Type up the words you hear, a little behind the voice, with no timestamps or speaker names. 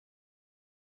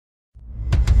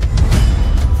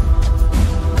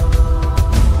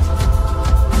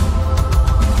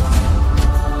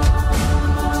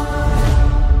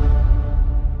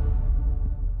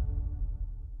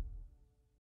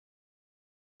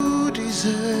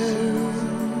deserve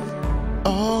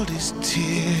all this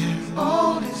tears,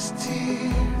 all the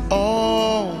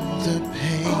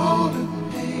pain,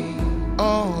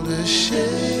 all the shame.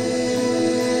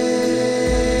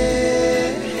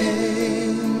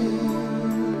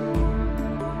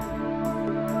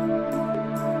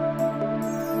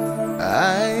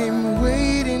 I'm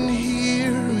waiting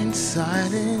here in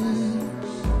silence.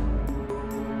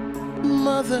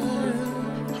 Mother,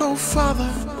 oh Father,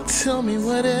 tell me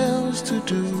what else to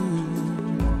do.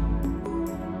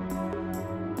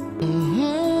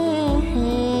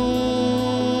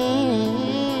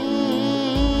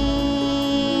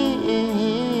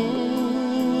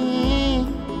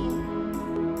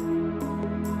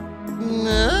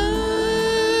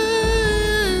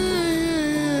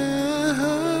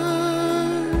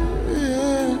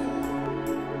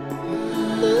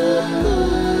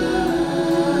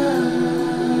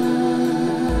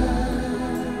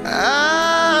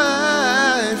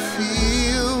 I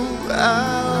feel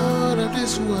out of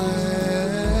this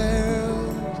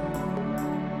world.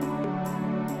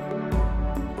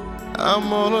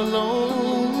 I'm all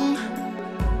alone.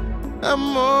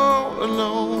 I'm all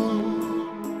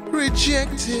alone.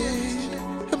 Rejected,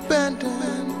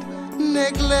 abandoned,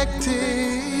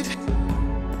 neglected,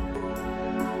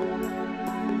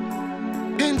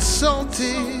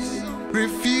 insulted,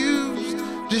 refused,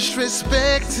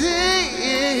 disrespected.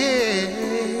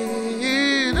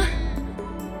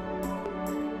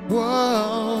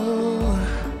 Whoa,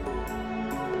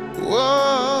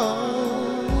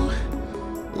 whoa,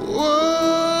 whoa.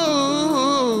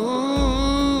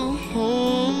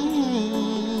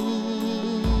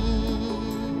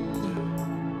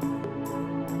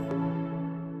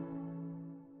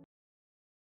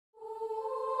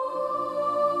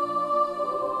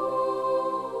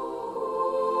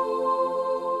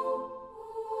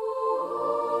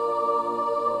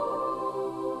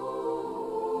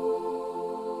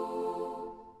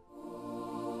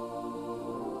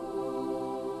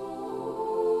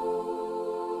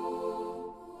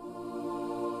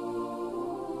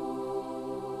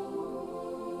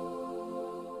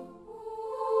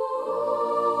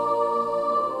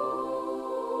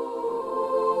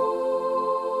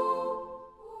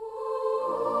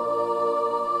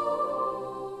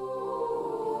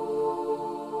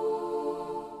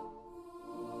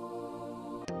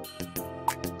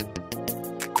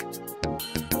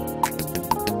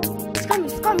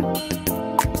 Come.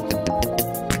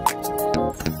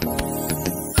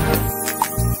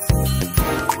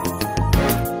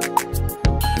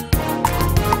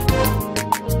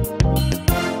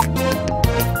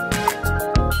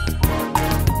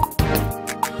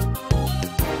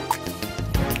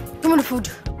 Come on, the food.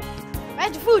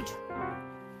 Where's the food?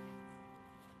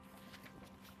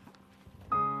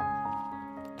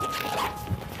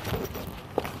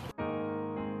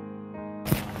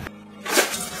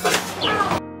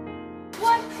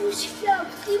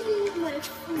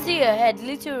 See your head,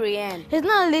 little Ryan. He's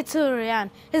not little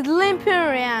Ryan. He's limping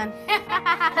Ryan.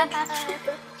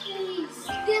 Please,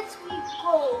 let me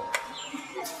go.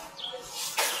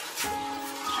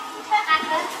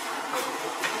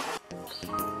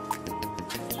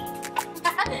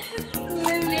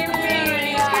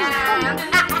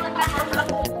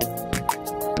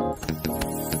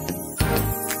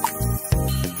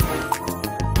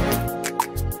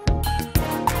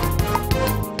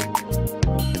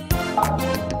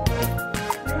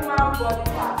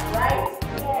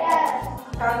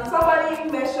 Can somebody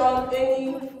mention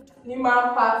any human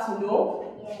part you know?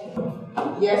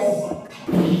 Yes.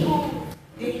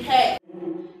 The head.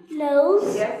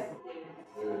 Nose. Yes.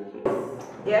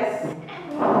 Yes.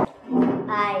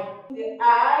 Eye. The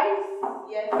eyes.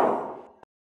 Yes.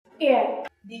 Ear.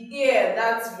 The ear.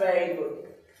 That's very good.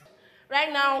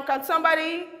 Right now, can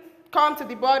somebody come to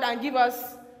the board and give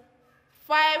us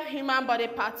 5 human body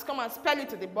parts? Come and spell it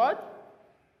to the board.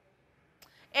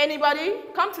 Anybody,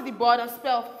 come to the board and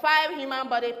spell 5 human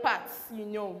body parts you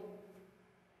know.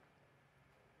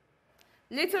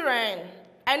 Little Ryan,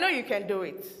 I know you can do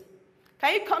it.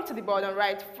 Can you come to the board and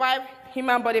write 5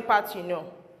 human body parts you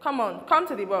know? Come on, come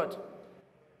to the board.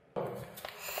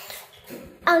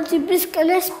 Auntie, please, can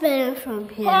I spell it from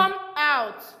here? Come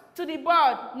out to the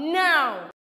board now.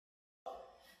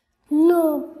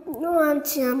 No,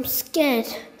 Auntie, I'm scared.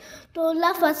 Don't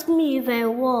laugh at me if I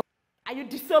walk. Are you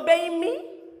disobeying me?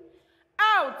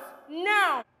 Out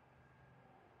now.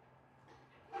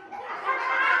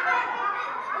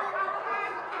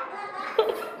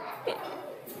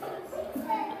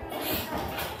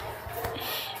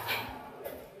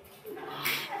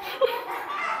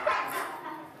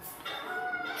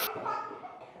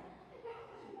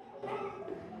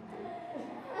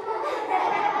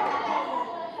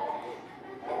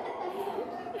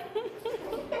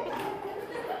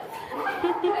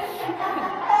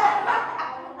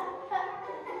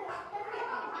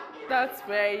 That's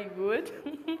very good.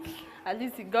 At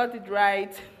least you got it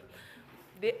right.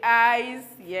 The eyes,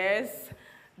 yes.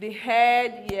 The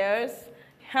head, yes.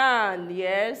 Hand,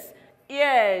 yes.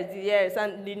 Ears, yes.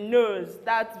 And the nose.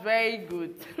 That's very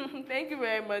good. Thank you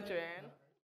very much, Ryan.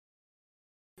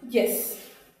 Yes,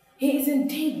 he is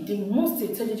indeed the most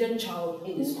intelligent child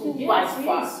in the school by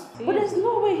far. But there's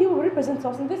no way he will represent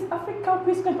us in this African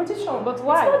quiz competition. But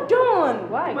why? It's not done.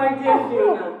 Why? My dear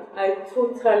Fiona, I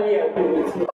totally agree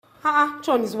with you.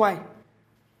 John is why?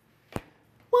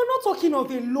 We're not talking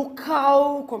of a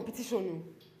local competition.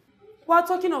 We're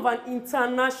talking of an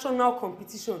international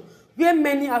competition where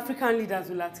many African leaders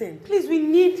will attend. Please, we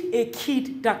need a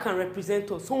kid that can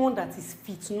represent us, someone that is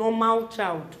fit, normal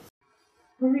child.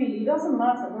 Really, it doesn't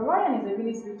matter. But Ryan is a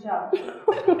really sweet child.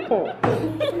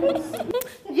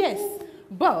 Yes,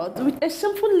 but with a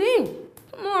simple name.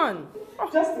 Come on.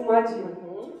 Just imagine,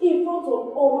 in front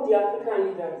of all the African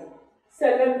leaders,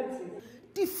 celebrities,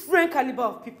 Different caliber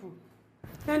of people.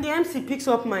 Then the MC picks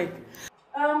up mic.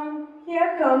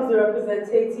 Here comes the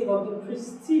representative of the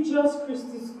prestigious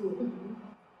Christie School.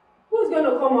 Who's going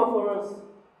to come out for us?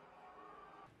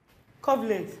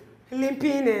 Covenant,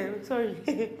 limping,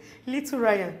 little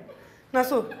Ryan. Now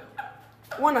so,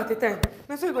 one at a time.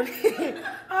 Now so you go,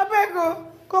 I beg you,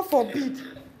 God forbid.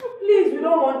 Please, we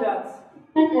don't want that.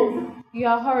 You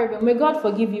are horrible. May God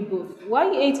forgive you both. Why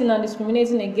are you hating and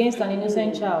discriminating against an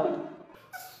innocent child?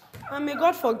 And may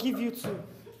God forgive you too.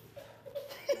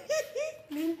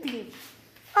 Limping.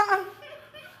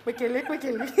 Quickly.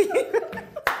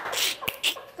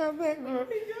 I beg you.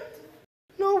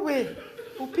 No way.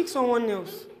 We'll pick someone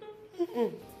else.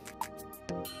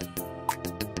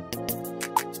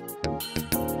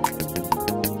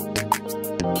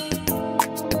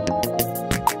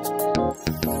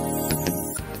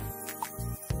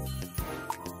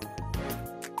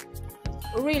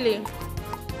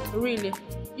 Really,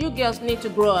 you girls need to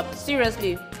grow up,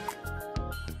 seriously.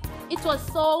 It was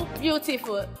so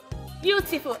beautiful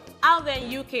out there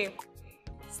in UK.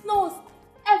 Snows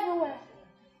everywhere.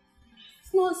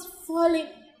 Snows falling.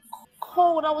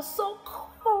 Cold, I was so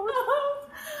cold.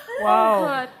 Wow. Oh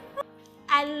God.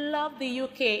 I love the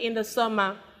UK in the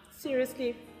summer,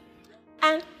 seriously.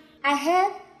 And I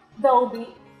heard there will be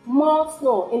more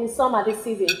snow in the summer this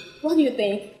season. What do you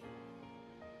think?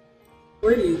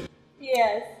 Really?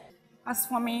 Yes. As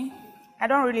for me, I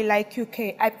don't really like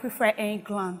UK. I prefer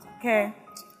England, okay?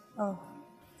 Oh.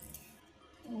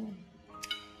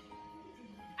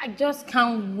 I just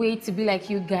can't wait to be like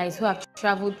you guys who have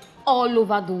traveled all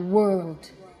over the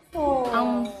world.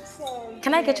 Sorry.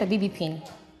 Can I get your BB pin?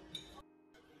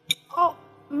 Oh,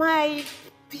 my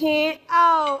pin.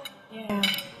 Oh. Yeah.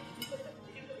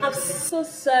 I'm so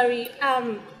sorry.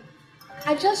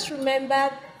 I just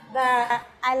remembered that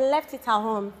I left it at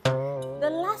home. The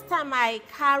last time I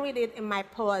carried it in my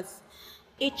purse,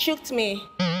 it choked me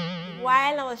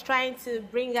while I was trying to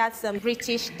bring out some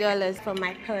British dollars from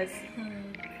my purse.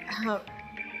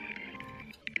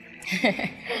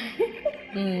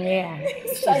 Yeah.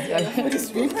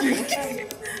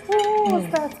 Oh,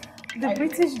 what's that? The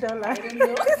British dollar. I don't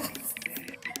know.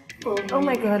 Oh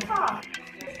my God.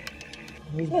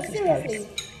 Yeah, seriously.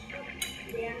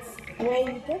 When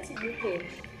you go to UK,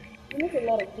 you meet a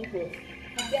lot of people.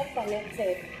 You get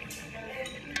connected.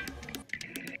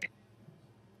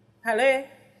 Hello?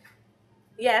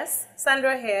 Yes,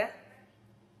 Sandra here.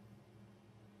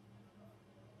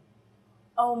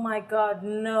 Oh my God,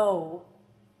 no.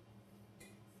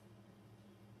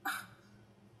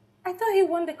 I thought he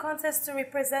won the contest to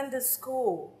represent the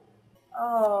school.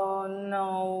 Oh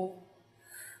no.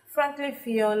 Frankly,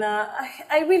 Fiona,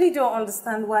 I really don't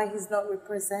understand why he's not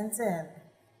representing.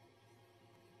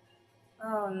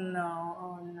 Oh no.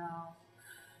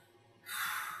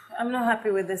 I'm not happy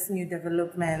with this new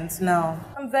development, no.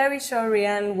 I'm very sure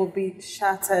Rian will be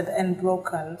shattered and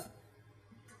broken.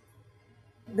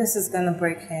 This is gonna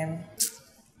break him.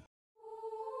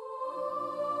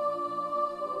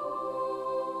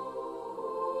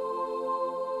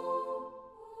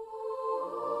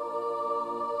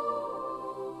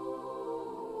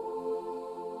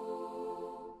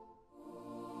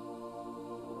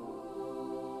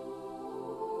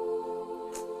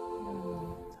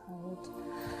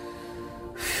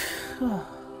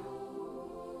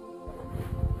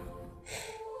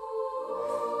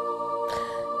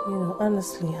 You know,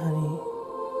 honestly, honey,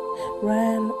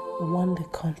 Ryan won the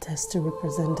contest to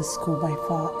represent the school by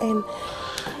far, and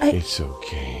It's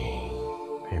okay,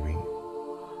 baby.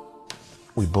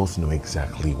 We both know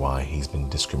exactly why he's been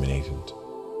discriminated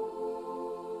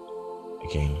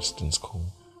against in school.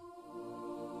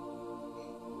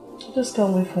 I just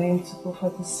can't wait for him to go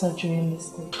for this surgery in this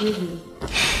day. Really.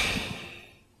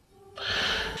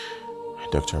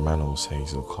 Dr. Emmanuel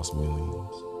says it'll cost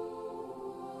millions.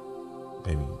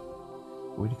 Baby,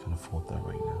 we really can't afford that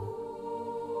right now.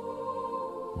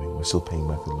 I mean, we're still paying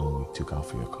back the loan we took out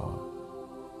for your car.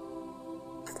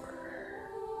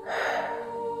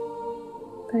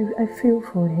 I feel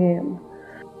for him.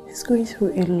 He's going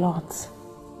through a lot.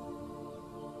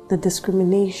 The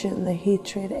discrimination, the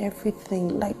hatred,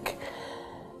 everything. Like,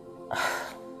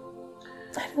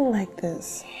 I don't like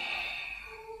this.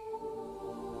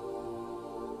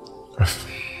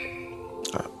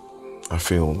 I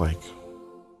feel like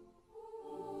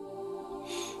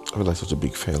such a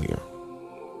big failure.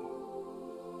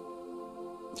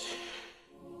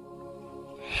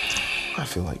 I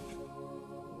feel like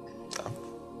I've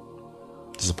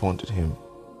disappointed him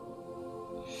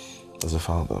as a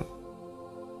father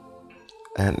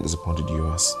and disappointed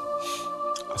you as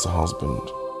a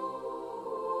husband.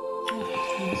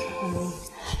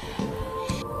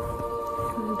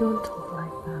 Don't talk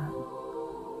like that.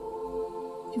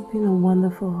 You've been a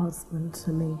wonderful husband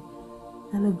to me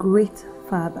and a great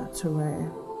father to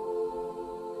Ryan.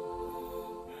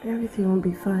 Everything will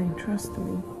be fine, trust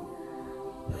me.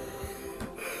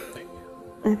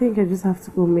 I think I just have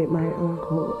to go meet my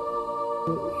uncle.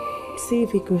 See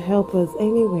if he could help us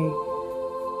anyway.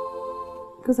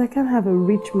 Because I can't have a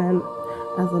rich man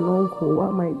as an uncle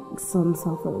while my son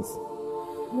suffers.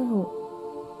 No.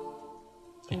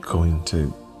 You're going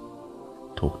to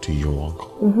talk to your uncle?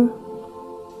 Mm-hmm.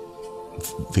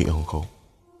 The uncle?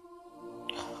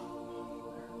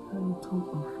 On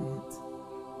top of it.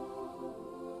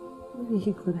 Maybe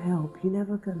he could help. You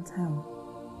never can tell.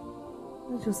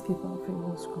 Let's just keep our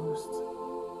fingers crossed.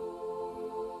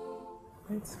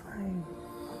 It's fine.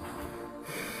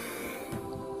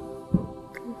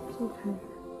 It's okay.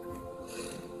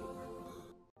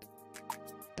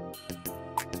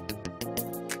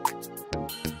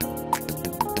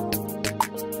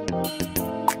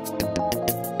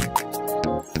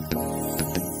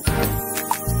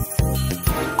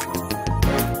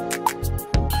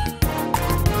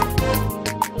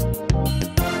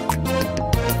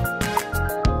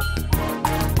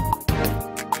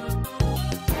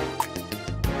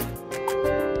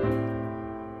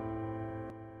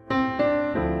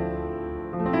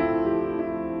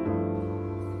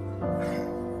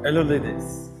 Hello,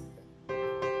 ladies.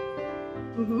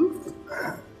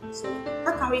 So,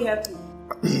 how can we help you?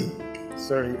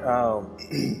 Sorry, I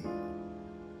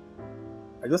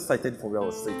just sighted from where I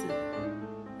was sitting,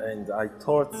 and I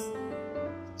thought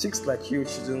chicks like you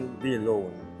shouldn't be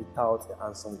alone without a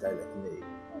handsome guy like me.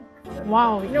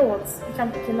 Wow, you know what? You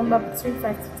can pick a number between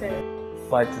 5 to 10.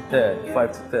 5 to 10,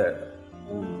 5 to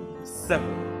 10.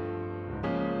 7.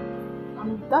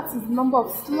 And that is the number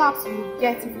of slaps you will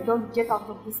get if you don't get out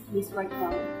of this place right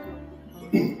now.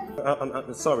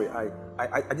 I'm sorry, I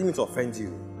didn't mean to offend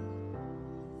you.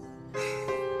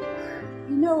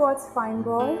 You know what, fine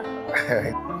boy?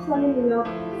 Actually, we love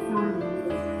family.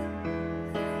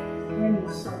 Let me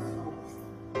shut up.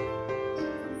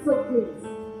 So please,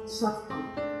 shut up.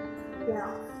 Get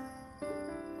out.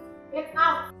 Get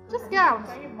out! Just get out!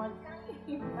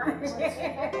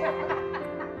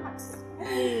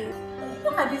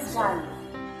 Look at this guy.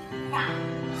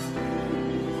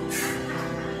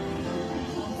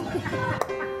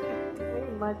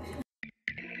 Very much.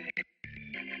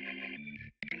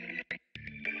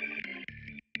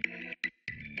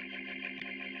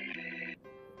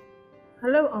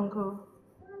 Hello, Uncle.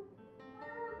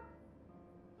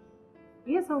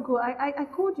 Yes, Uncle. I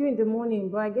called you in the morning,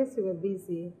 but I guess you were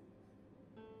busy.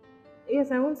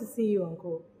 Yes, I want to see you,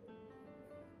 Uncle.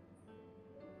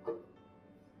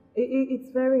 It's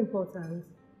very important.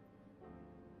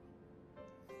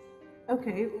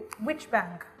 Okay, which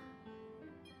bank?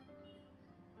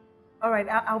 All right,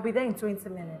 I'll be there in 20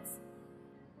 minutes.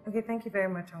 Okay, thank you very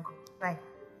much, Uncle. Bye.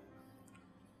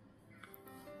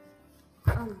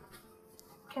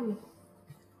 Kemi.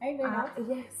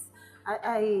 Yes,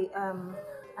 I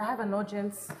have an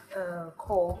urgent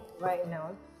call right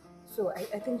now, so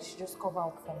I think you should just cover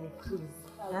up for me, please.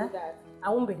 I'll do that. I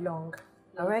won't be long.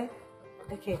 All right?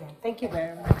 Okay then. Thank you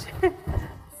very much.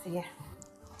 See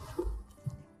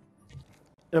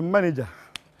ya. Manager,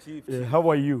 Chief. how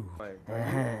are you?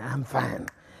 I'm fine.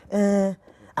 I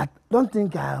don't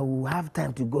think I will have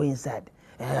time to go inside.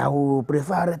 I will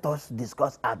prefer let us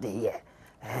discuss out here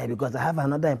because I have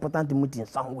another important meeting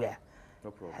somewhere.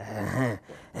 No problem.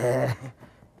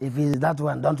 If it's that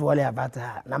one, don't worry about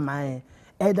her. Now my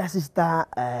elder sister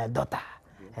daughter.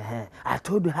 I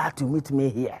told her to meet me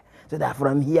here so that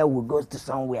from here we'll go to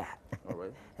somewhere. All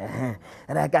right.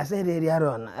 Like I said earlier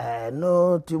on,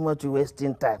 no too much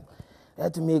wasting time.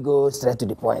 Let me go straight to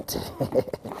the point.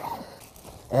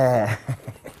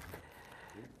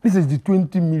 This is the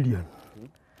 20 million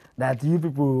that you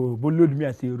people borrowed me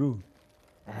as a loan,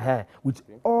 with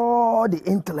all the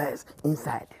interest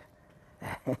inside.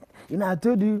 You know, I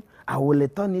told you I will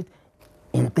return it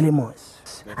in 3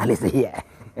 months. And it's here.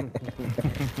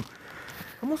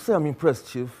 I must say I'm impressed,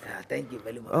 Chief. Thank you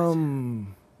very much.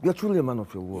 You're truly a man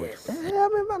of your word. Yes.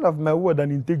 I'm a man of my word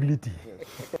and integrity.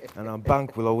 And our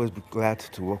bank will always be glad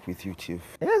to work with you, Chief.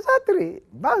 Exactly.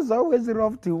 Banks always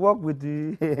love to work with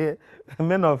the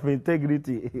men of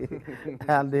integrity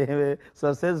and the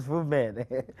successful men,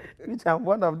 which I'm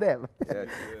one of them. Yeah,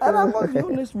 and I must be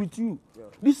honest with you.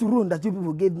 This loan that you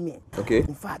people gave me,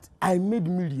 in fact, I made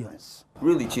millions.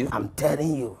 Really, Chief? I'm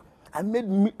telling you. I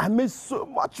made so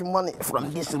much money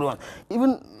from this loan.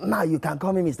 Even now, you can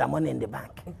call me Mr. Money in the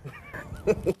Bank.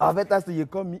 Or better still, you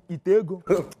call me Itego.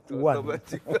 One.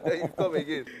 Chief. You come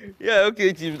again. Yeah,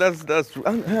 okay, Chief. That's true.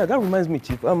 And that reminds me,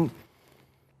 Chief.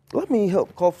 Let me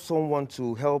call someone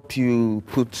to help you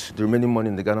put the remaining money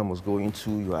in the Ghana must go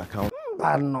into your account.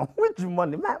 Mbano, which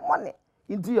money? My money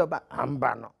into your bank.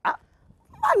 Mbano.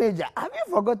 Manager, have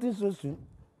you forgotten so soon?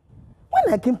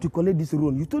 When I came to collect this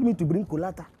loan, you told me to bring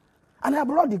collateral. And I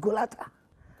brought the collateral.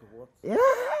 What?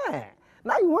 Yeah.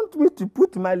 Now you want me to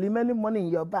put my remaining money in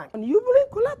your bank. And you bring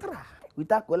collateral.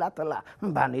 Without collateral,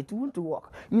 Mbano, it won't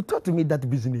work. You taught me that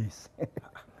business.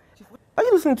 Are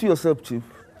you listening to yourself, Chief?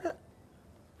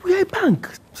 We are a bank,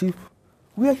 Chief.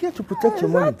 We are here to protect your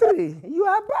money. Exactly. You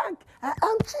are a bank. I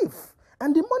am chief.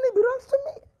 And the money belongs to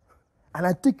me. And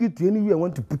I take it to anywhere I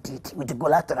want to put it with the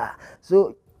collateral.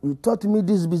 So you taught me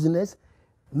this business.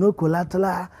 No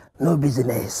collateral, no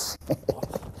business.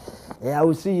 Yeah, I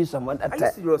will see you some other time. Are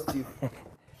you serious, Chief?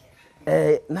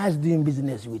 Nice doing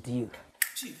business with you.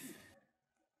 Chief.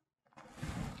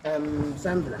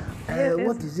 Sandra, Yes.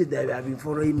 what is it that you have been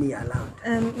following me around?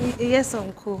 Yes,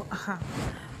 Uncle.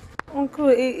 Uncle,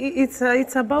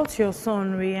 it's about your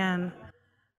son, Ryan.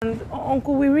 And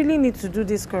Uncle, we really need to do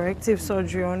this corrective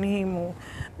surgery on him.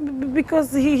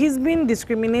 Because he's been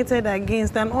discriminated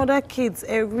against, and other kids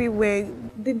everywhere,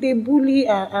 they bully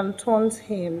and taunt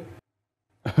him.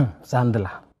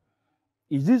 Sandra,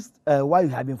 is this why you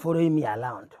have been following me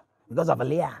around? Because of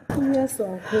Leanne? Yes,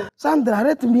 Uncle. Sandra,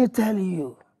 let me tell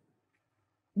you,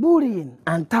 bullying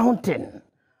and taunting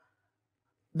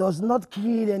does not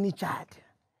kill any child.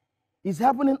 It's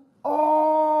happening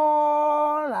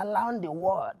all around the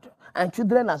world, and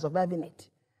children are surviving it.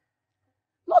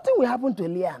 Nothing will happen to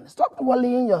Leanne. Stop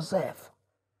worrying yourself.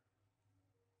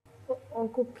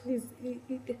 Uncle, please,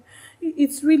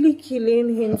 it's really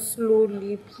killing him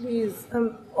slowly, please.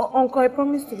 Uncle, I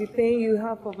promise to be paying you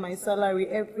half of my salary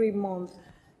every month.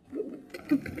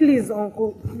 Please,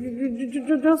 Uncle,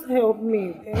 just help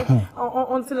me, okay?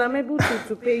 Until I'm able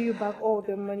to pay you back all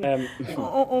the money.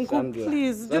 Uncle, Sandra,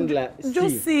 please, Sandra,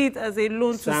 just see it as a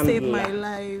loan to save my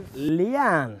life.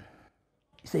 Leanne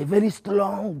is a very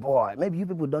strong boy. Maybe you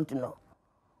people don't know.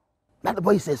 That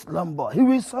boy is a strong boy. He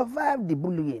will survive the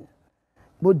bullying.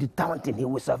 Both the taunting, he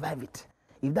will survive it.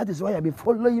 If that is why you've been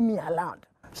following me around,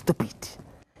 stop it.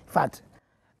 In fact,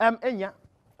 Enya,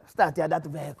 start here that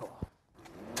vehicle.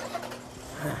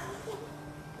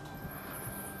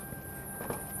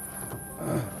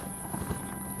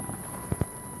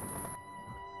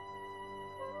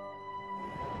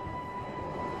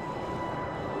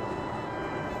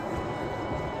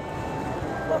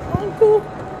 Uncle.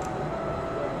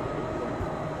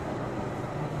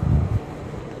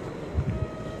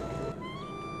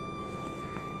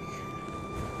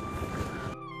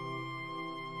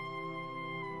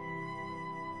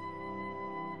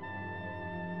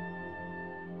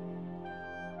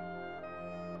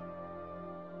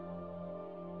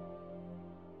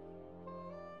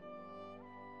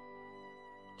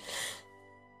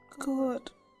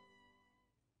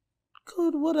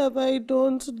 God, what have I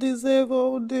done to deserve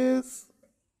all this?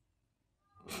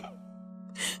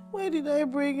 Why did I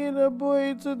bring in a boy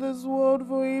into this world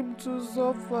for him to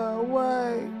suffer?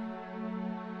 Why?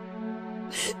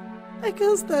 I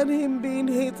can't stand him being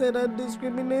hated and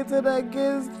discriminated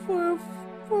against for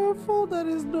a fault that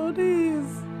is not his.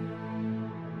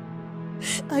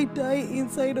 I die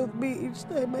inside of me each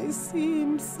time I see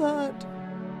him sad.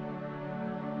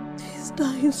 He's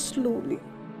dying slowly.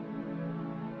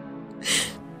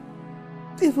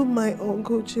 Even my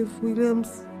uncle, Chief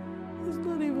Williams, is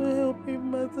not even helping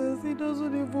matters. He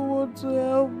doesn't even want to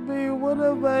help me. What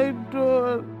have I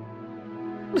done?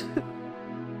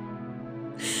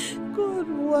 God,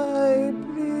 why?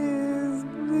 Please,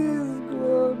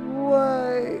 God,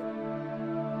 why?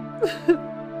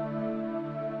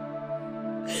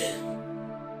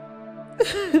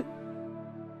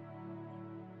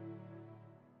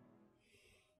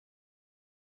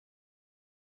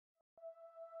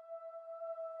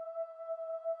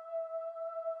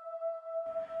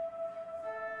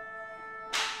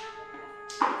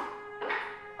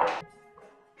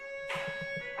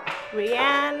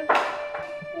 Rianne?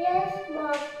 Yes,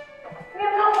 Mom.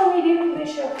 Rianne, how come you didn't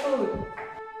finish your food?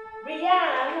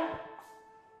 Rianne?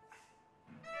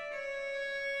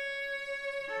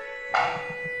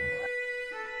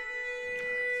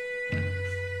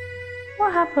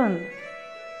 What happened?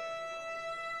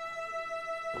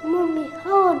 Mommy,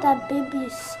 how old are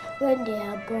babies when they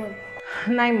are born?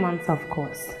 9 months, of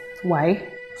course. Why?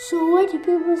 So why do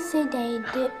people say they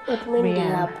when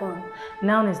they are born?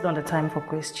 Now is not the time for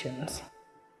questions.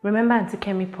 Remember Auntie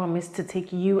Kemi promised to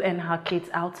take you and her kids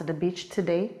out to the beach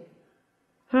today?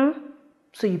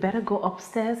 So you better go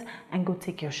upstairs and go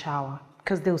take your shower,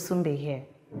 because they'll soon be here.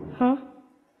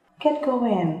 Get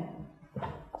going.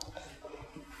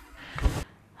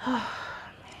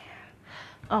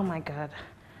 Oh my God.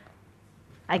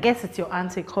 I guess it's your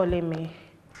auntie calling me.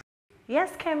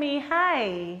 Yes, Kemi,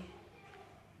 hi.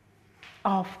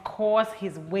 Of course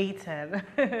he's waiting.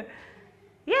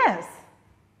 Yes.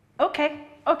 Okay.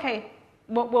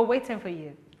 We're waiting for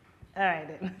you. All right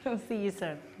then. I'll see you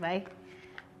soon. Bye.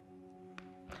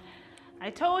 I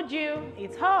told you,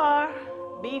 it's her.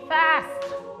 Be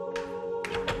fast.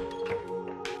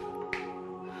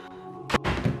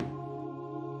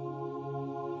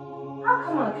 How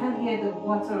come I can't hear the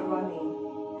water running?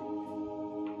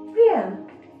 Brian,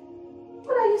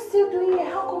 what are you still doing here?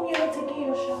 How come you're not taking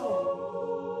your shower?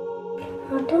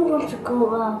 I don't want to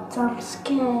go out. I'm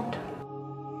scared.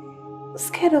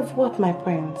 Scared of what, my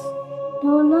friends? They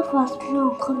will laugh at me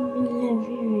and call me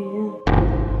Lemuria.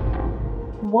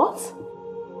 What?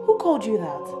 Who called you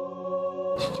that?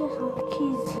 Teachers and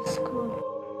kids in school.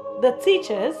 The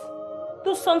teachers?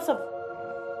 Those sons of...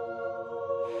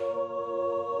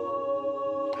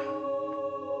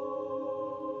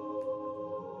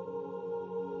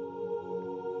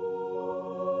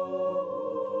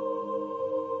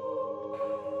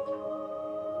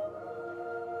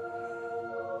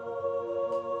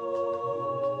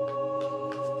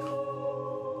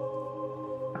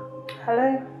 Hello?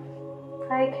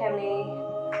 Hi, Kemi.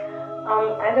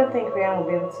 I don't think Rian will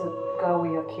be able to go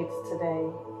with your kids today.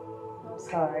 I'm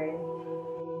sorry.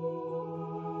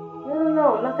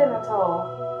 No, nothing at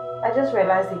all. I just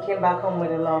realized he came back home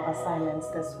with a lot of assignments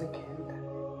this weekend.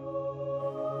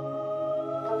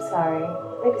 I'm sorry.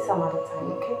 Maybe some other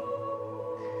time, okay?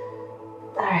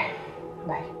 Alright,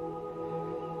 bye.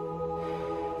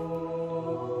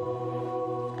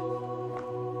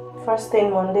 First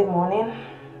thing Monday morning,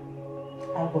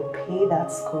 I will pay that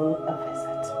school a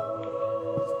visit.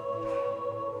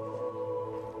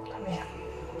 Come here.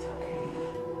 It's okay.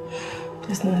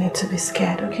 There's no need to be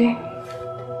scared, okay?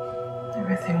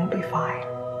 Everything will be fine.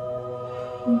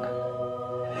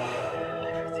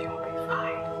 Everything will be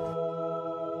fine.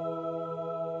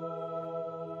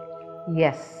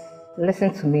 Yes,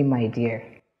 listen to me, my dear.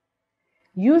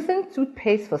 Using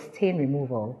toothpaste for stain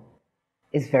removal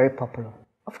is very popular.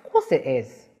 Of course it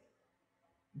is.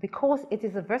 Because it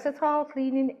is a versatile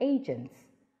cleaning agent,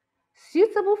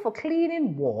 suitable for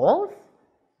cleaning walls,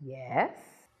 yes,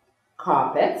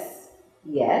 carpets,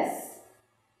 yes,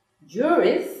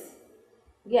 jewelry,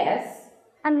 yes,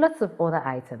 and lots of other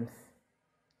items.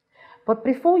 But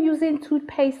before using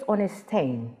toothpaste on a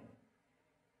stain,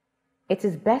 it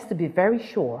is best to be very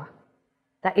sure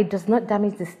that it does not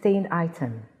damage the stained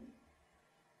item.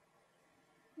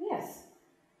 Yes,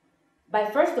 by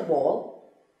first of all,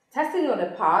 testing on a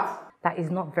part that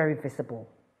is not very visible.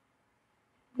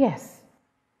 Yes.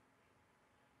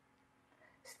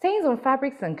 Stains on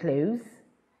fabrics and clothes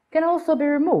can also be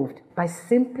removed by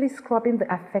simply scrubbing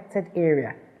the affected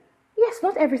area. Yes,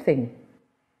 not everything.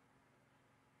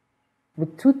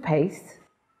 With toothpaste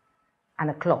and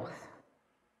a cloth.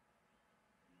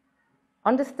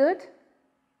 Understood?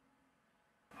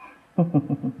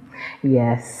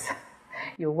 Yes.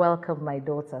 You're welcome, my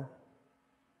daughter.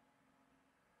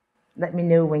 Let me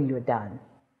know when you're done.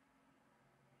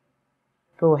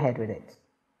 Go ahead with it.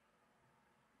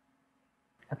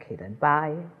 Okay then,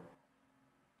 bye.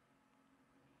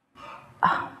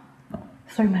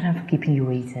 Sorry madam for keeping you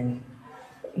waiting.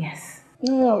 Yes.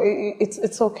 No,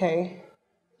 it's okay.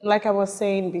 Like I was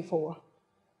saying before,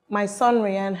 my son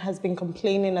Rian has been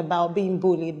complaining about being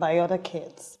bullied by other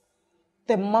kids.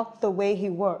 They mock the way he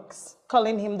works,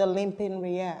 calling him the limping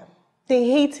Rian. They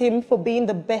hate him for being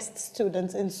the best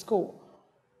student in school.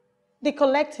 They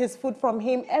collect his food from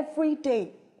him every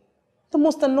day. The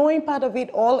most annoying part of it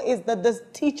all is that the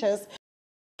teachers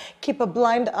keep a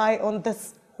blind eye on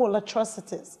this whole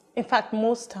atrocities. In fact,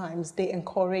 most times they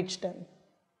encourage them.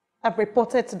 I've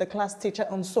reported to the class teacher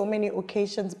on so many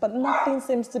occasions, but nothing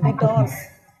seems to be done.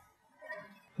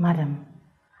 Madam,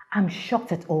 I'm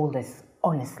shocked at all this,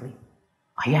 honestly.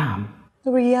 I am.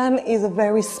 Rian is a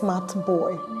very smart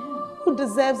boy who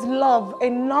deserves love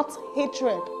and not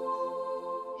hatred.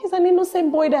 He's an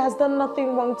innocent boy that has done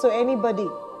nothing wrong to anybody.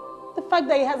 The fact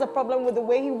that he has a problem with the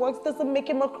way he works doesn't make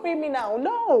him a criminal,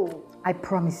 no. I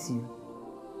promise you,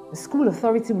 the school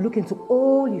authority will look into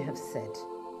all you have said.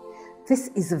 This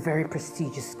is a very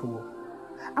prestigious school,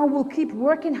 and we'll keep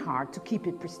working hard to keep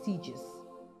it prestigious.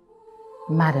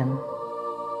 Madam,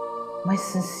 my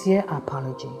sincere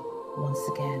apology once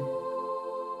again.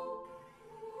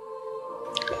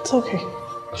 It's okay.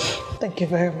 Thank you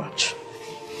very much.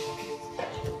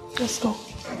 Let's go.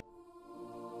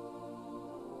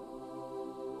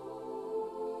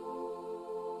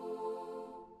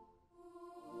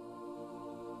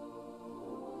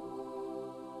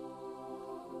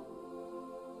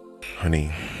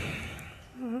 Honey,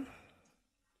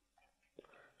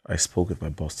 I spoke with my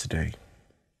boss today,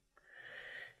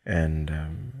 and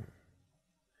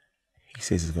he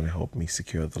says he's going to help me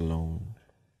secure the loan.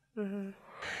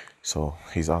 So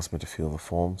he's asked me to fill the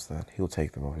forms, that he'll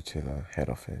take them over to the head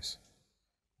office.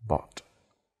 But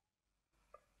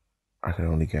I can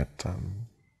only get ₦1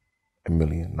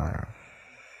 million.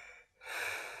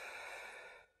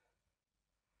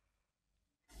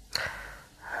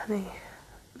 Honey,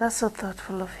 that's so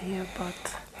thoughtful of you,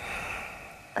 but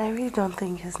I really don't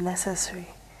think it's necessary.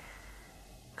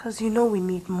 Because you know we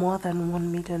need more than ₦1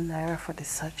 million for the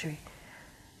surgery.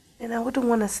 And I wouldn't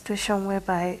want a situation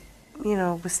whereby, you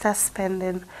know, we start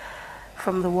spending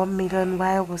from the 1 million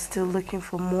while we're still looking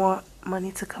for more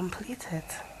money to complete it.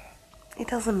 It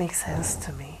doesn't make sense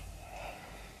to me.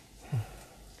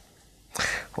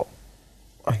 Well,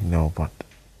 I know, but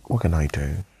what can I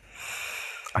do?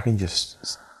 I can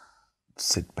just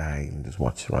sit back and just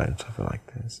watch it, right, and stuff like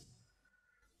this.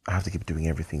 I have to keep doing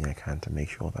everything I can to make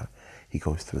sure that he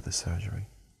goes through the surgery.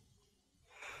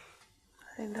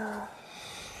 I know.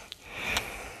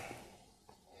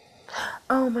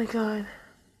 Oh my God.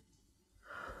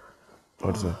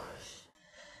 What is it?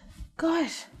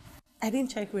 Gosh, I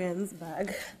didn't check Rian's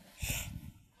bag.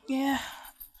 Yeah.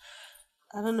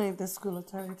 I don't know if the school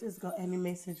authorities got any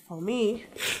message for me,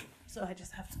 so I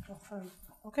just have to confirm.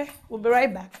 Okay, we'll be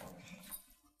right back.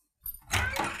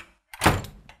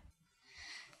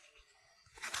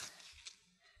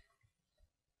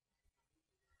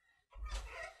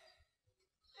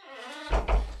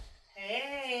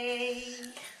 Hey,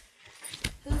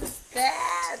 who's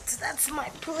that? That's my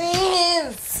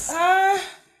prince.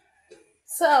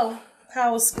 So,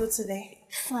 how was school today?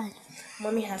 Fun.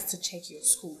 Mommy has to check your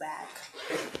school bag.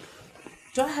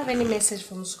 Do I have any message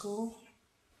from school?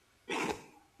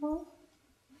 No?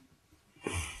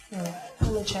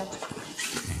 Let me check.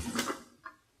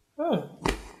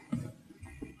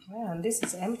 Man, this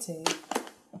is empty.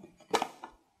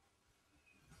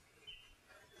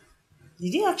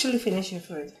 Did you actually finish your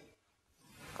food?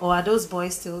 Or are those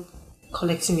boys still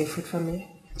collecting your food from you?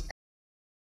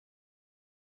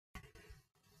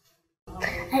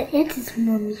 I ate it,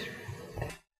 Mommy.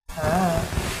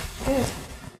 Good.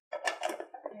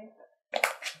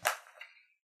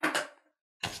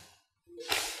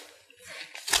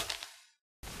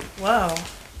 Wow,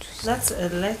 that's a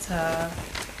letter.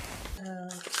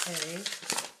 Okay.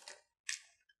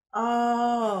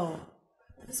 Oh,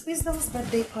 it's Wisdom's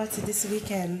birthday party this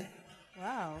weekend.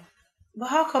 Wow. But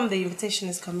how come the invitation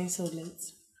is coming so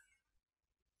late?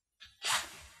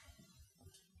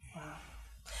 Wow.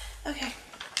 Okay.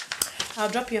 I'll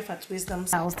drop you off at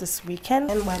Wisdom's house this weekend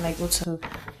and while I go to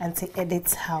Auntie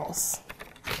Edith's house.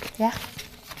 Yeah?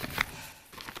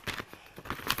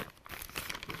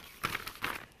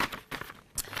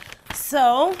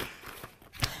 So,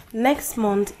 next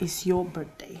month is your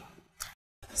birthday.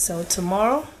 So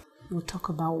tomorrow, we'll talk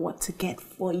about what to get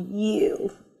for you.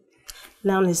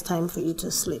 Now it's time for you to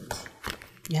sleep.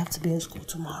 You have to be in school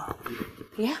tomorrow.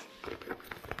 Yeah?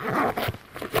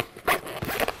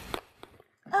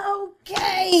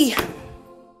 Okay.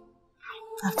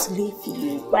 I have to leave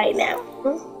you right now.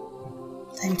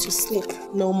 Time to sleep.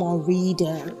 No more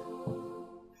reading.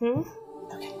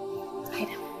 Okay. Lie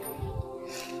down.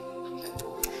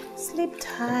 Sleep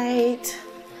tight.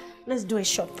 Let's do a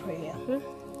short prayer.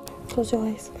 Close your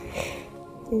eyes.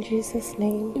 In Jesus'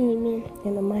 name. Amen.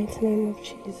 In the mighty name of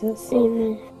Jesus.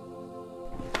 Amen.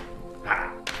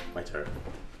 My turn.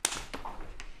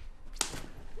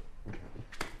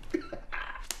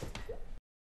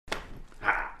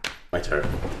 My turn.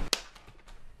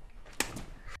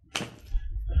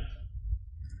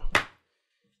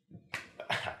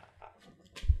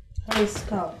 Let's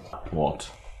go. What?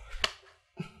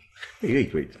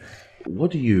 Wait.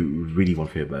 What do you really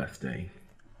want for your birthday?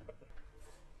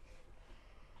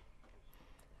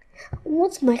 I want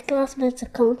want my classmates to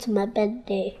come to my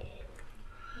birthday.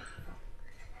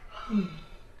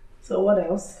 So what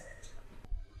else?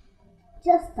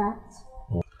 Just that.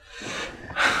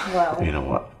 Well, You know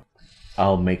what?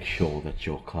 I'll make sure that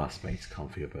your classmates come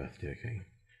for your birthday, okay?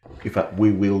 In fact,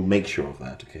 we will make sure of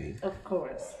that, okay? of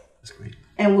course. That's great.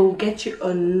 And we'll get you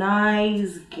a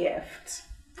nice gift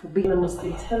for being the most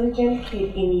intelligent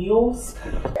kid in your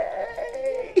school.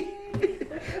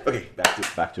 Okay,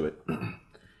 back to it.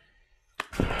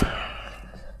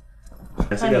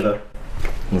 Let's together.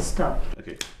 Stop.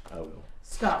 Okay, I will.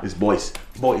 Stop. It's boys.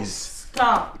 Boys.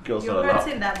 Stop. Girls You're not allowed.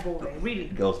 hurting that boy, really.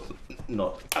 Girls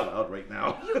not allowed right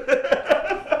now.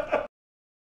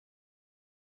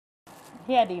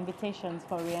 Here are the invitations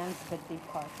for Rian's birthday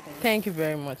party. Thank you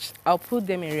very much. I'll put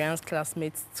them in Rian's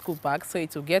classmates' school bag so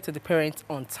it will get to the parents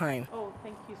on time. Oh,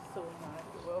 thank you so much.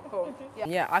 You're welcome.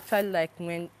 Yeah, I actually like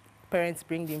when parents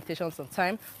bring the invitations on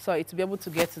time, so it will be able to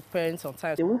get to parents on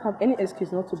time. They won't have any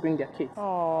excuse not to bring their kids.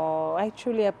 Oh, I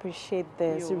truly appreciate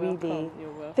this, You're really. welcome.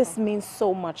 You're welcome. This means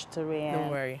so much to Rian. Don't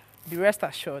worry. Be rest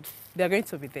assured. They're going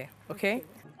to be there, okay?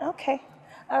 Okay.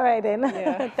 All right then.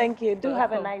 Yeah. Thank you. Do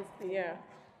have a Welcome. nice day. Yeah.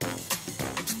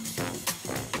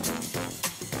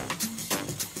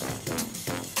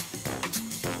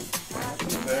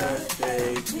 Happy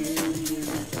birthday to you.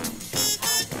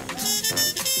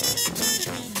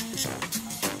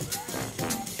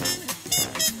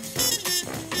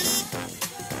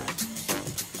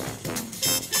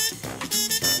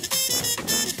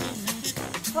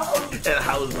 And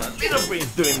how's my little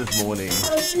brains doing this morning?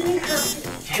 I was really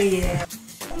happy. Yeah.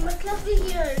 My class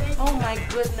is here already. Oh my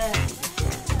goodness.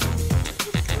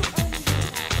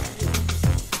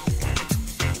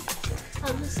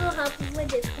 I'm so happy when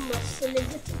they come and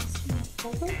celebrate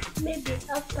with me. Maybe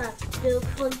after they'll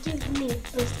forgive me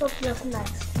and stop laughing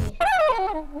at me.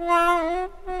 All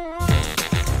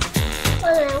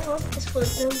I want is for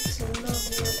them to love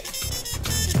me.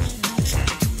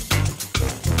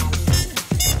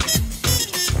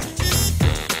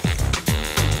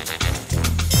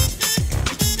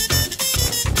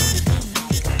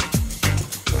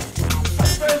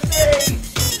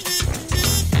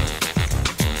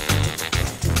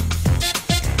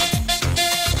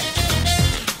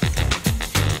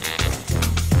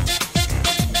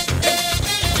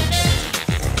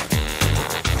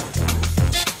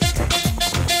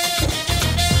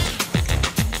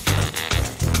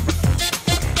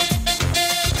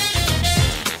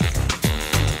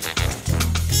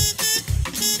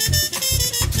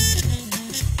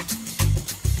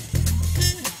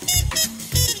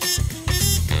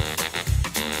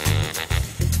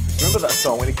 Remember that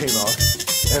song when it came out?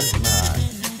 It's mad.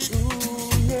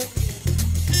 Ooh, yeah.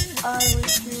 I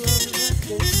wish you all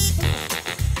the best.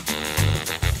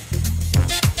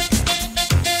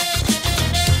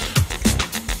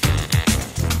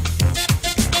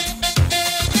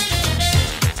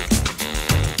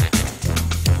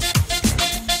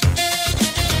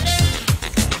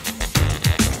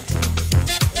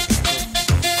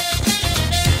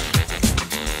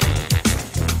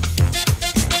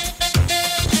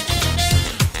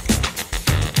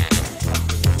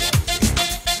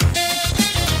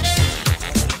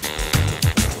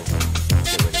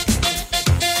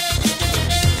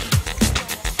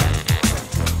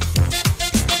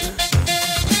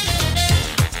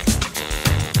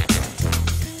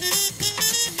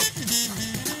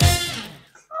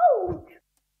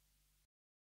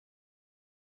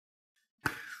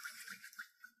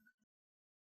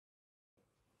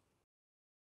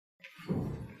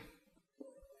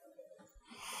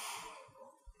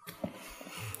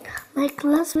 My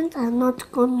classmates are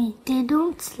not coming. They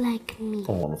don't like me.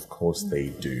 Oh, of course they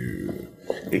do.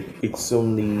 It's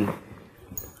only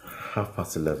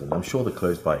 11:30. I'm sure they're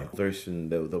close by. Very soon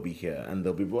they'll be here and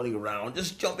they'll be running around,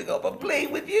 just jumping up and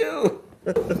playing with you.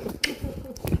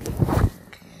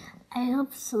 I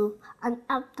hope so. And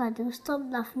after they'll stop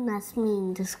laughing at me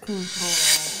in the school.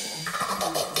 Yes,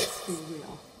 they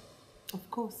will. Of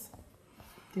course.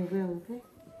 They will, okay?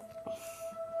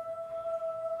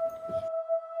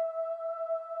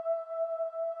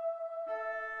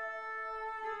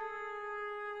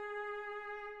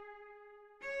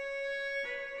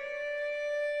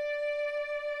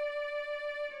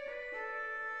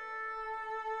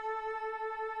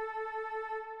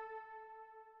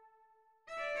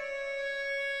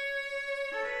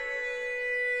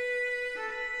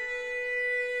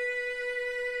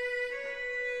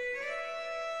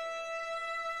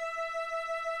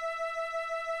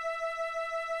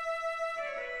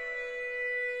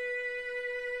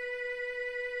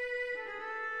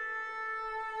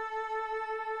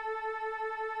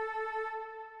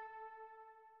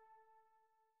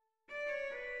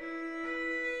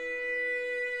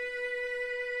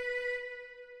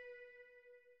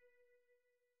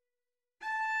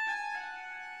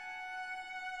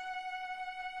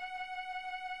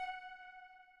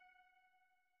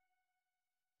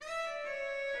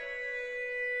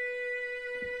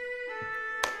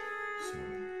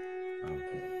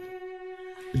 Okay.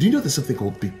 Do you know there's something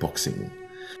called beatboxing?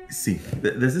 See,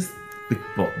 there's this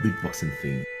beatboxing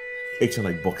thing. It's not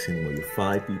like boxing where you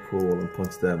fight people and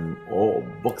punch them, or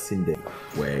boxing them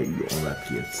where you unwrap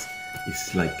kids.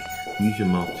 It's like use your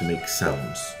mouth to make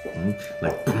sounds,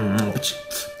 like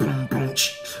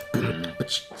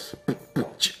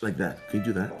like that. Can you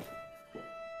do that?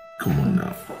 Come on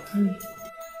now. Honey,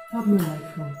 help me my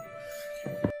phone.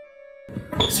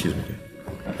 Excuse me.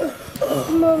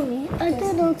 Mommy, are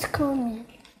they not coming?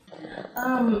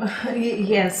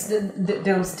 Yes,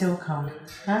 they'll still come.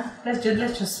 Huh? Let's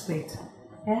just wait.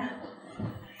 Yeah?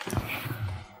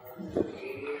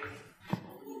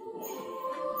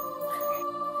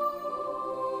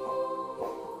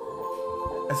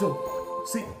 So,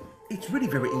 see, it's really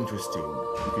very interesting.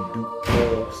 You can do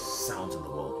all sounds in the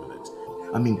world with it.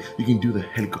 I mean, you can do the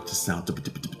helicopter sound. You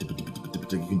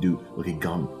can do like a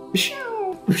gun.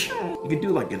 You can do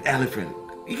like an elephant.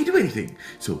 You can do anything.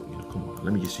 So, come on,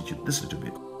 let me just teach you this little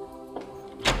bit.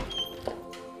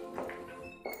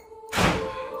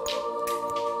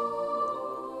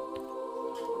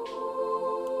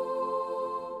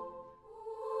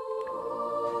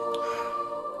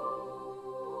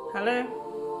 Hello?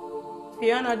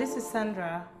 Fiona, this is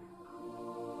Sandra.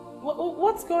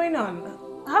 What's going on?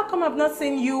 How come I've not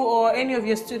seen you or any of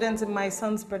your students in my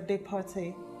son's birthday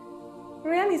party?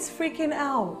 Ryan is freaking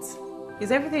out.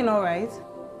 Is everything all right?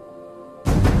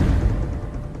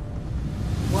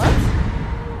 What?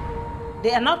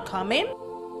 They are not coming?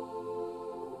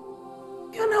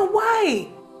 Fiona, why?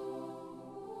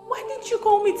 Why didn't you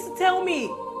call me to tell me?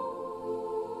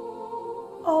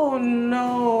 Oh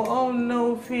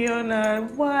no, Fiona,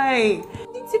 why? You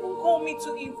didn't even call me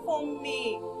to inform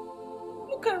me.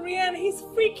 Look at Ryan, he's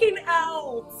freaking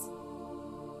out.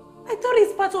 I thought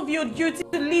it's part of your duty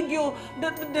to lead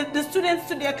the students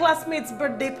to their classmates'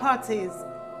 birthday parties.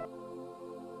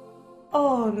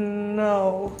 Oh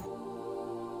no.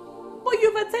 But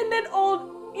you've attended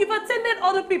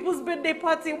other people's birthday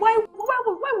party. Why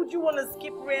would you want to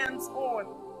skip Ryan's own?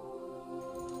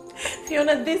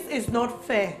 Fiona, this is not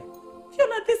fair.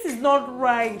 Fiona, this is not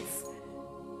right.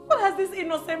 What has this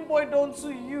innocent boy done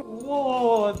to you?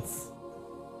 What?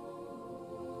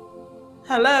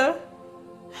 Hello?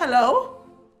 Hello?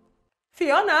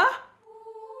 Fiona?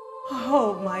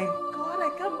 Oh my God, I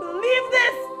can't believe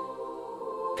this!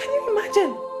 Can you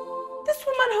imagine? This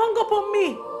woman hung up on me.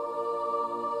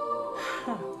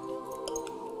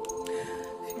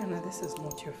 Fiona, this is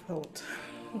not your fault.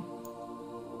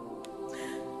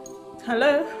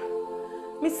 Hello?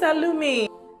 Miss Salumi.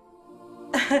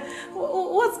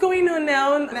 What's going on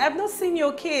now? I've not seen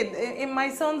your kid in my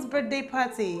son's birthday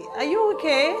party. Are you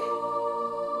okay?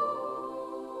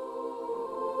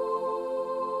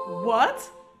 What?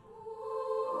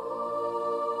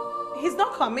 He's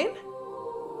not coming?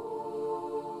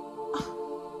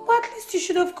 Well, at least you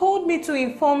should have called me to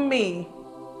inform me.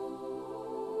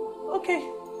 Okay.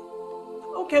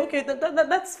 Okay,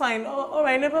 that's fine. All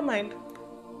right, never mind.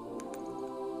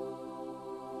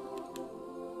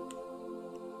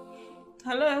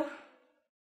 Hello?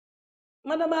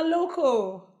 Madam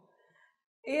Aloko.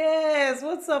 Yes,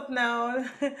 what's up now?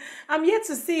 I'm here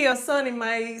to see your son in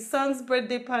my son's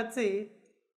birthday party.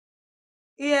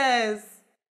 Yes.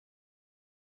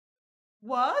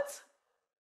 What?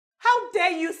 How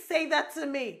dare you say that to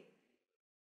me?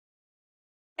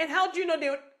 And how do you know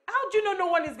no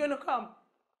one is going to come?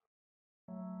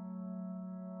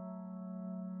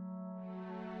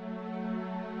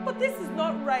 But this is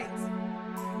not right.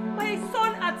 My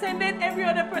son attended every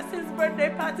other person's birthday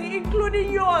party,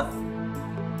 including yours.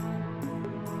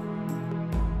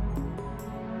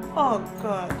 Oh,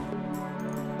 God.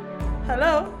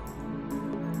 Hello?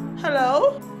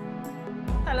 Hello?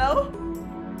 Hello?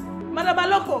 Madam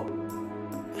Aloko?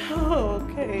 Oh,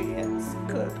 okay, yes,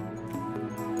 good.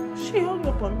 She hung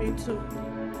up on me, too.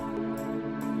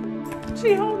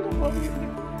 She hung up on me.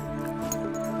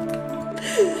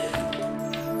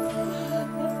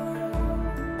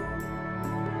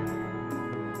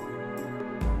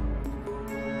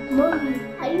 Mommy,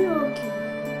 are you okay?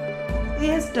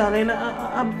 Yes, darling,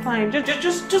 I'm fine.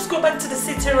 Just go back to the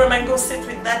sitting room and go sit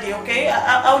with Daddy, okay?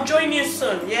 I'll join you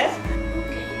soon, yeah?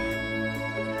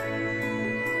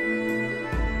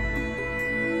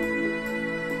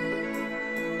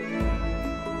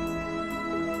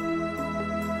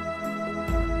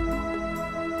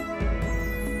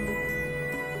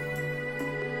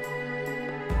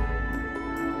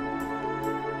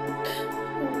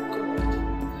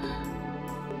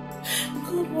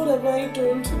 What have I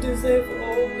done to deserve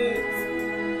all this?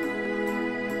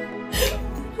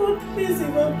 God, please, if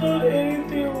I've done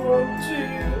anything wrong to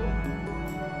you,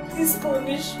 Please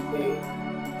punish me.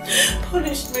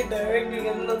 Punish me directly.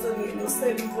 I'm not an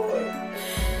innocent boy.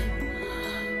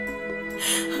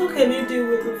 How can you deal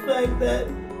with the fact that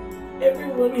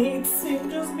everyone hates him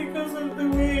just because of the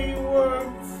way he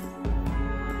works?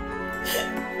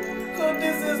 God,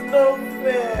 this is not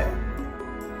fair.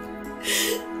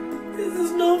 This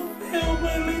is not fair,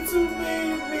 my little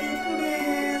baby.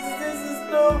 Please, this is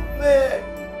not fair.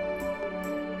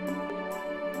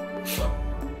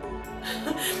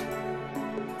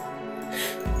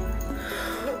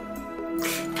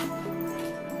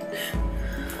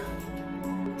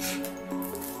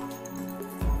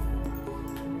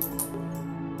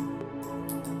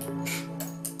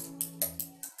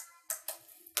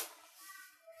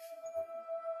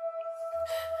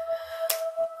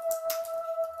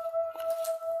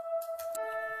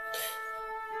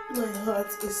 My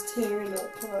heart is tearing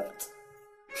apart.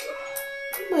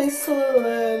 My son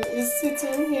Ryan is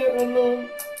sitting here alone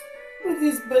with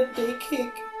his birthday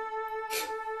cake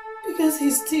because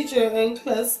his teacher and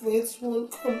classmates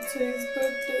won't come to his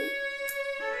birthday.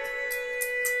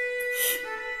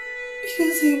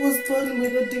 Because he was born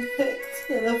with a defect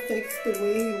that affects the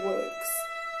way he works.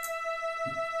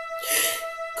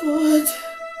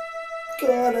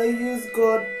 God, I use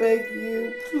God, beg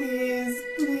you, please,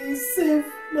 please save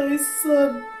my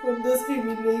son from this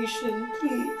humiliation,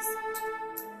 please.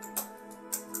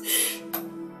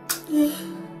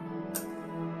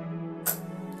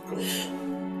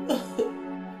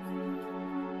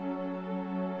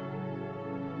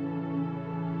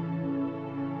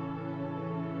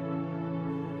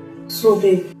 So,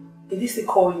 babe, did he still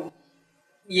call you?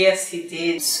 Yes, he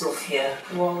did, Sophia.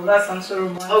 Well, that sounds so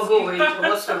romantic. Oh, go away.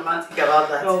 What's romantic about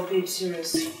that? Oh, babe,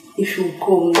 seriously. If you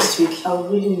go next week, I'll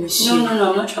really miss you. No,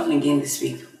 I'm not traveling again this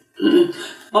week.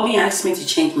 Mommy asked me to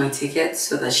change my ticket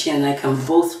so that she and I can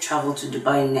both travel to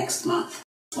Dubai next month.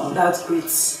 Oh, that's great.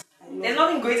 There's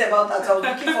nothing great about that. I was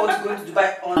looking forward to going to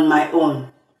Dubai on my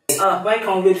own. Dubai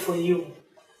can't wait for you.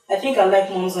 I think I like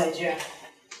Mom's idea.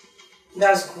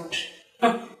 That's good.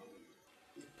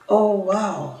 Oh,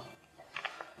 wow.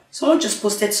 Someone just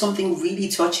posted something really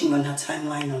touching on her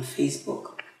timeline on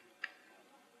Facebook.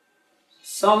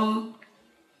 Some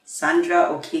Sandra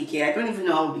Okeke, I don't even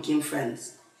know how we became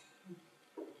friends.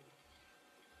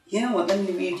 You know what, let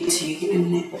me read this to you, give me a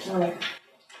minute. Alright.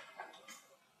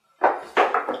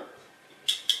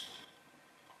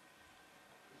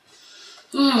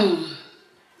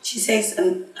 She says,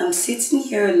 I'm sitting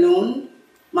here alone,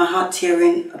 my heart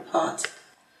tearing apart.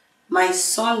 My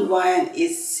son Ryan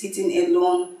is sitting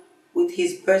alone with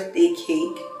his birthday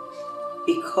cake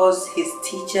because his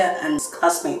teacher and his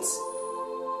classmates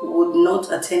would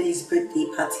not attend his birthday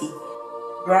party.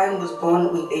 Ryan was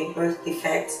born with a birth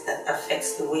defect that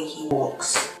affects the way he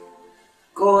walks.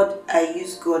 God, I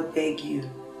use God, beg you.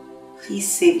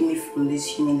 Please save me from this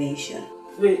humiliation.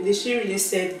 Wait, did she really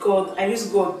say, God, I use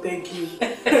God, beg you?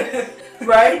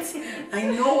 Right? I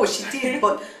know she did,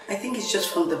 but I think it's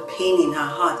just from the pain in her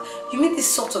heart. You mean this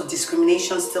sort of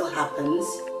discrimination still happens?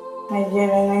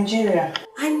 Nigeria.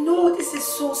 I know, this is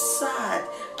so sad.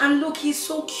 And look, he's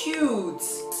so cute.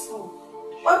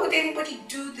 Why would anybody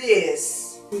do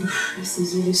this? This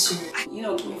is really sweet. You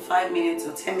know, give me 5 minutes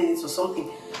or 10 minutes or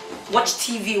something. Watch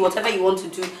TV, whatever you want to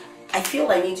do. I feel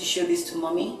I need to show this to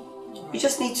Mommy. You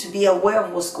just need to be aware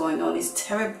of what's going on. It's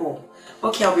terrible.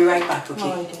 Okay, I'll be right back,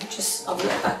 okay? I'll be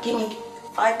right back. Give me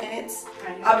 5 minutes.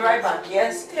 I'll be right back,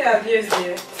 yes? Yeah, yes,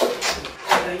 dear.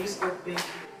 I use God, beg you.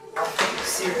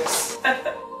 Serious.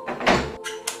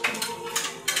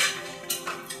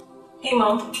 Hey,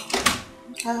 Mom.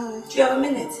 Hi. Do you have a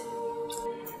minute?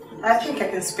 I think I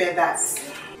can spare that.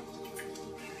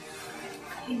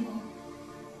 Hey, Mom.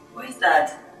 Where's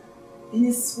Dad?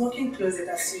 He's working closet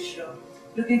as usual,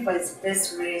 looking for his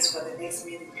best race for the next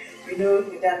meeting. You know,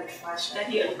 your dad with fashion.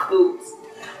 Daddy and clothes.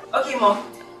 Okay, Mom.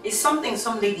 It's something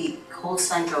some lady called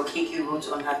Sandra Okeke wrote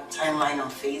on her timeline on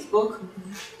Facebook.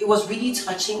 It was really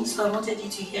touching, so I wanted you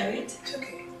to hear it. It's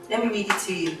okay. Let me read it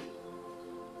to you.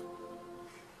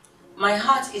 My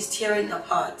heart is tearing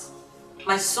apart.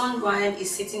 My son Ryan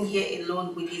is sitting here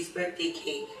alone with his birthday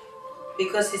cake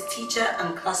because his teacher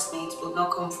and classmates will not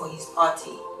come for his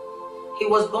party. He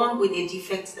was born with a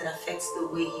defect that affects the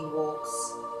way he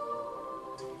walks.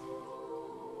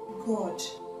 God,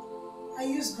 I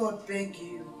use God, beg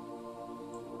you.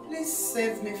 Please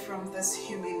save me from this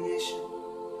humiliation.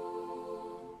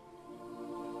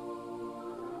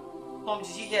 Mom,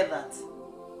 did you hear that?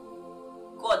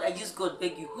 God, I use God,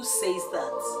 beg you. Who says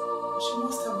that? She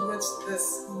must have read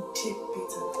this in deep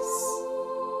bitterness.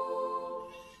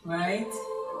 Right?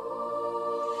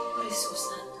 But it's so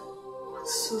sad though.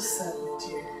 So sad, my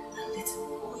dear. little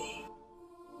boy.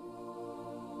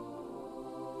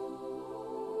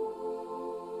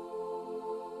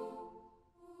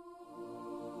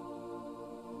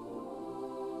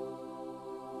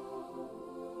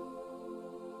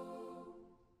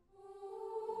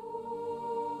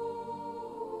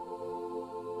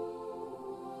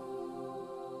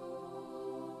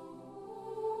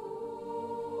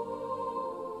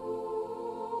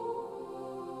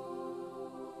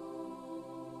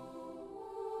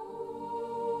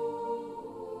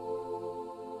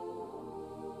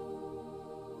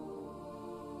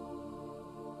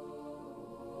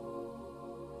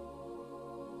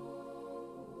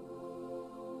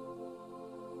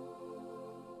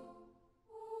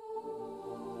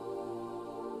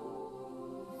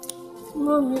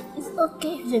 Mommy, it's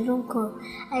okay if they don't come.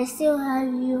 I still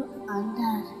have you and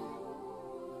Dad.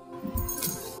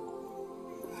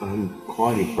 I'm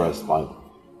quite impressed by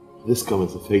this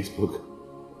comment on Facebook.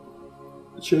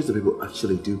 It shows that people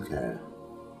actually do care.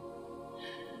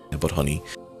 But honey,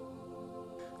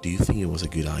 do you think it was a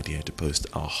good idea to post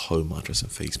our home address on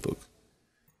Facebook?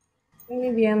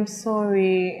 Maybe I'm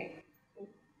sorry.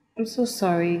 I'm so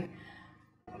sorry.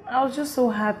 I was just so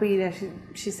happy that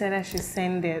she said I should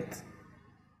send it.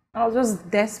 I was just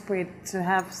desperate to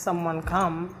have someone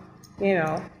come, you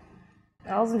know.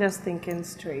 I wasn't just thinking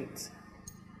straight.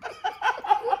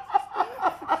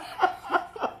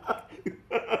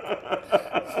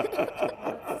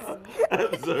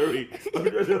 I'm sorry. I'm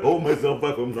trying to hold myself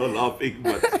back from not laughing,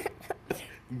 but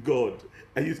God,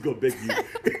 I just got to beg you.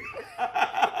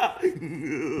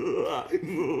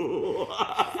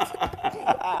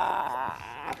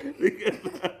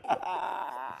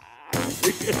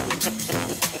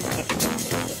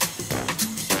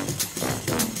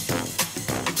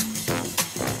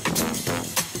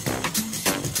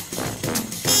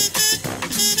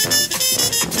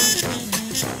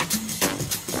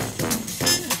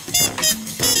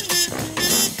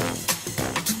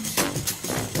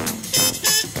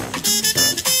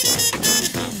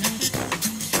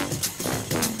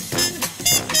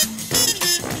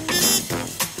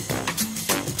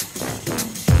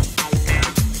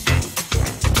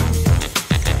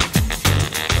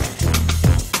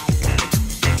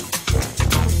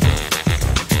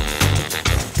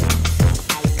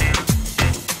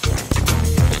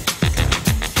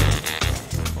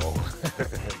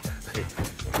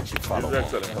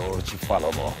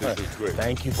 This is great.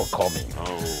 Thank you for coming.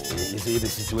 Oh. You see, the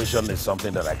situation is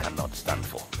something that I cannot stand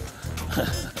for.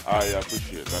 I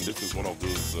appreciate, and this is one of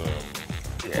those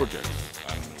projects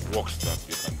and works that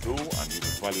you can do and you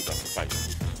can value that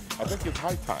society. I think it's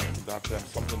high time that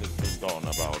something is being done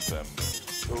about those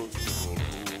people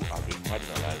who have been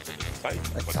marginalized in the society,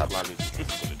 particularly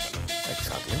physically challenged.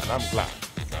 Exactly. And I'm glad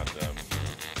that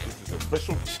this is a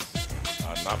special case.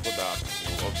 And after that,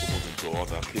 we'll also move into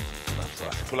other cases,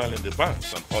 particularly in the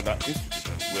banks and other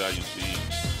institutions where you see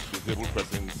disabled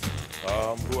persons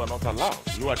who are not allowed,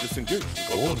 who are disengaged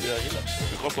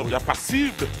because of their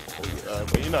perceived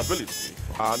inability.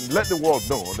 And let the world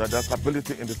know that there's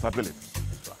ability in disability.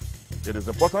 It is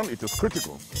important, it is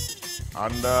critical.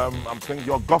 And I'm saying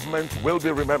your government will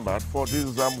be remembered for this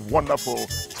wonderful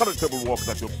charitable work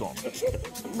that you've done.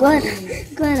 God,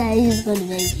 I use God,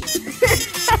 baby.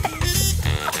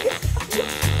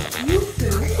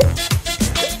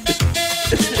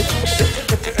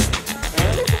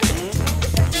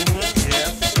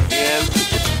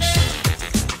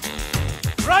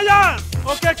 Ryan!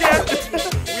 Okay,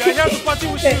 we are here to party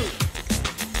with you.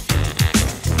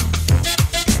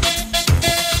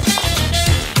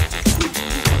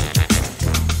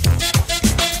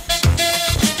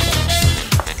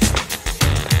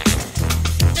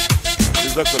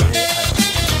 His Excellency.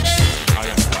 I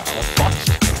was touched.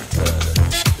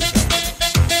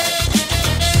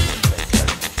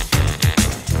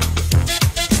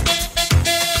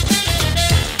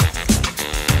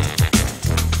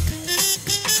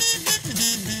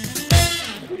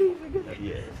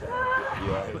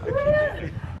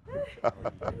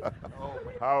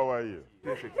 How are you?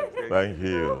 Thank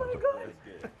you.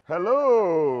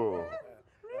 Hello.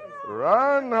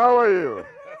 Ron, how are you?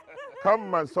 Come,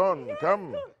 my son,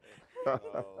 come.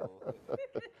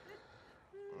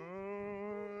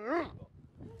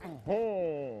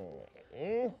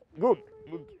 Good.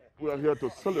 We are here to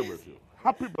celebrate you.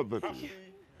 Happy birthday to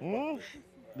you.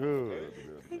 Good.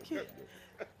 Thank you.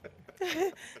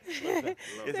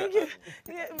 Thank you.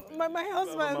 Yeah, my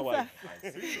husband. My wife.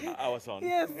 Our son.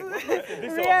 Yes.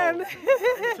 Ryan.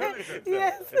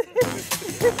 Yes.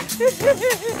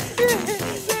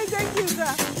 Thank you,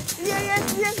 sir.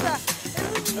 Yes, sir.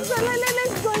 So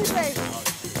let's go inside.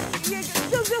 Yeah,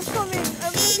 just come in.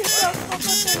 I'm making sure.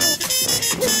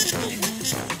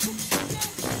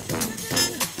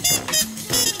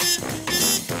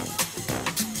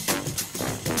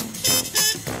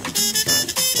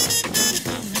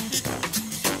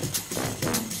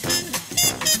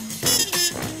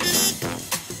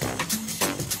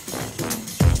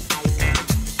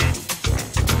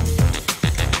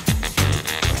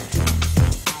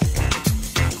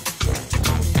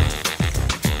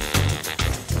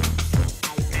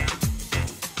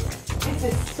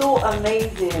 This is so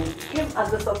amazing. Came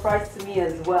as a surprise to me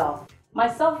as well.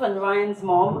 Myself and Ryan's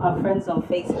mom are friends on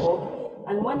Facebook,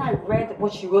 and when I read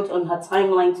what she wrote on her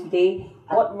timeline today,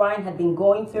 what Ryan had been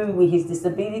going through with his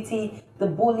disability, the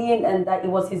bullying, and that it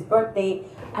was his birthday,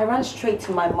 I ran straight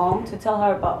to my mom to tell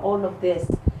her about all of this.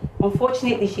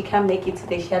 Unfortunately, she can't make it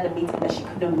today. She had a meeting that she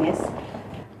couldn't miss.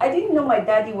 I didn't know my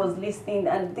daddy was listening,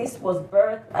 and this was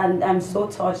birth, and I'm so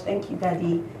touched. Thank you,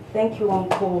 Daddy. Thank you,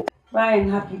 Uncle. Ryan,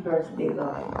 happy birthday,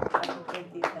 Lord. Happy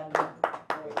birthday, Daddy.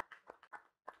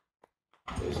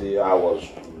 You see, I was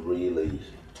really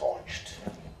touched.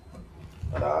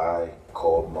 And I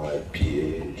called my PA,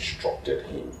 instructed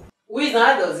him. Which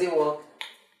how does it work?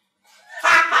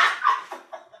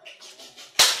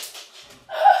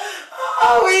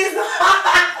 Oh, is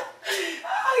that?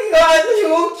 God, you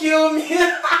will kill me.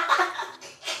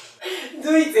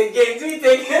 Do it again, do it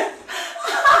again.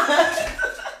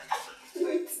 Do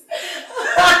it.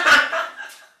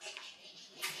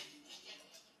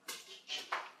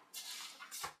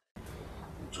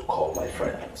 To call my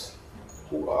friends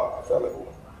who are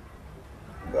available.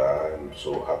 And I'm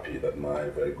so happy that my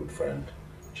very good friend,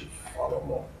 Chief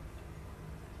Falomo,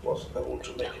 was able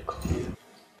to make it here.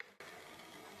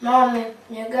 Mommy,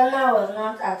 Uganda was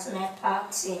not at my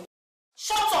party.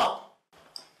 Shut up!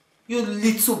 You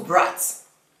little brat.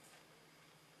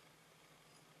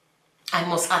 I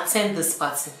must attend this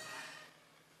party.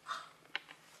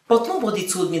 But nobody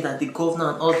told me that the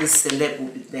governor and all this celeb will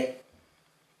be there.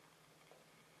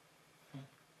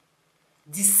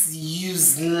 This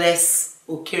useless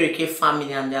Okereke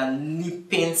family and their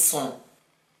leaping son.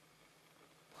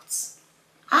 But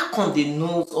how come they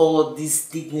know all this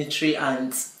dignitary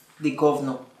and the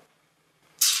governor?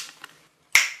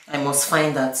 I must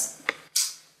find that.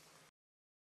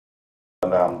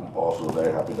 And I'm also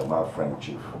very happy that my friend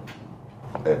Chief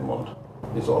Edmund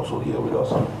is also here with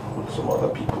us and with some other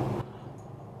people.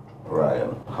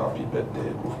 Ryan, happy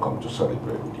birthday. We've come to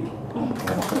celebrate with you.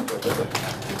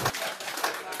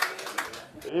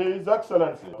 His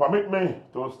Excellency, permit me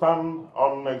to stand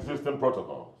on existing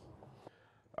protocols.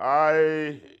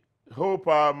 I hope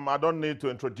I don't need to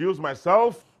introduce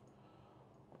myself,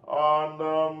 and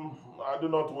I do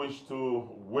not wish to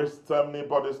waste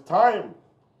anybody's time.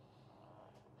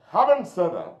 Having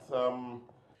said that,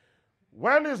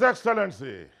 when His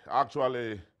Excellency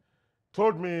actually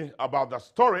told me about the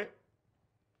story,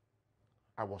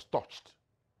 I was touched.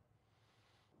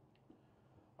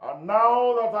 And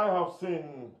now that I have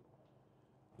seen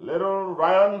little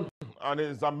Ryan and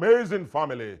his amazing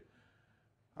family,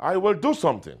 I will do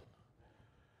something.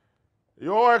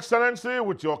 Your Excellency,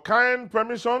 with your kind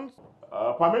permission,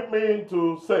 permit me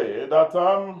to say that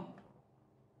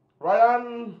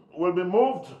Ryan will be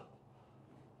moved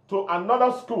to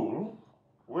another school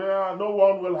where no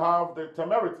one will have the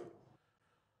temerity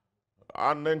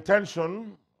and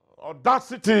intention,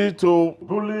 audacity to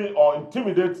bully or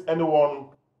intimidate anyone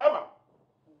ever.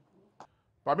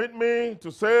 Permit me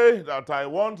to say that I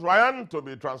want Ryan to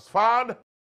be transferred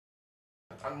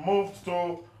and moved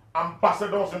to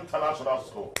Ambassadors International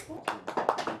School.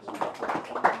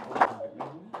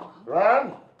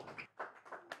 Ryan?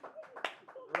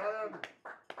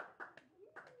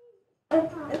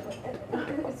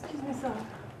 Excuse me, sir.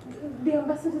 The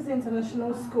Ambassadors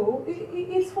International School,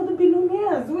 it's for the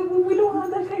billionaires. We don't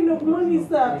have that kind of money,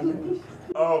 sir. Please.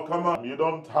 Oh, come on. You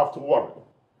don't have to worry.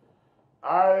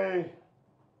 I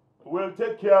will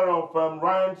take care of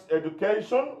Ryan's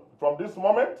education from this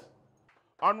moment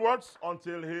onwards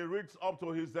until he reaches up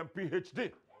to his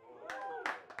PhD.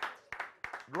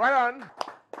 Ryan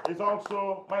is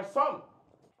also my son,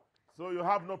 so you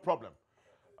have no problem.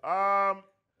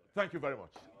 Thank you very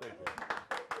much. Thank you.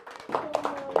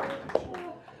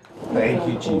 Thank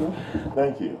you, Chief.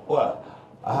 Thank you. Well,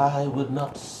 I will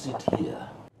not sit here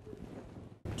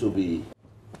to be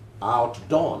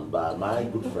outdone by my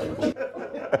good friend.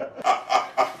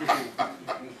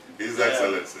 His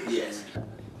Excellency. Yes.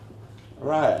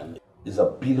 Ryan is a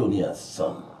billionaire's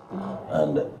son,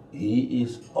 and he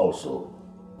is also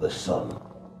the son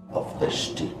of the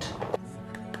state.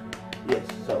 Yes,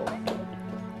 so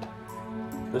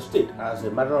the state, as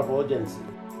a matter of urgency,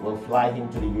 will fly him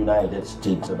to the United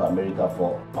States of America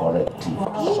for corrective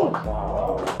surgery.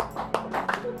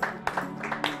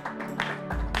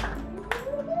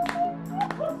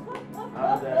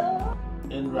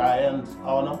 And in Ryan's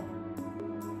honor,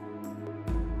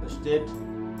 the state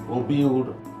will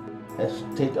build a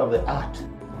state-of-the-art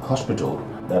hospital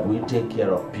that will take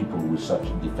care of people with such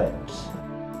defects.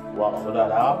 So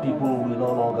that our people will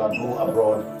no longer go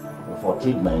abroad for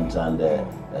treatments and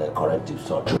corrective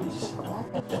surgeries.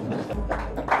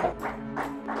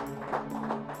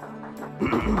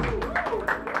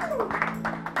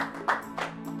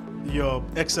 Your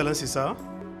Excellency, sir,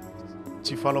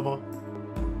 Chief Alomo,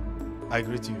 I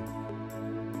greet you.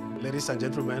 Ladies and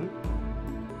gentlemen,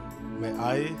 may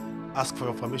I ask for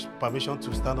your permission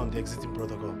to stand on the exiting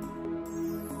protocol.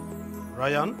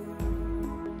 Ryan,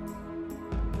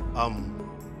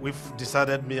 we've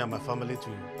decided, me and my family, to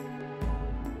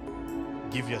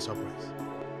give you a surprise.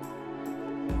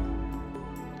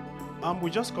 We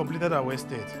just completed our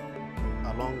estate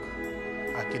along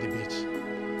Arcady Beach.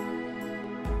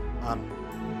 And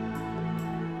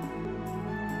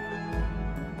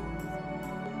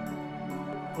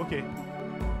okay,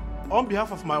 on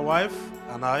behalf of my wife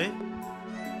and I,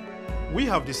 we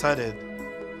have decided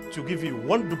to give you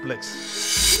 1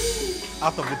 duplex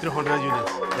out of the 300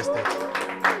 units estate.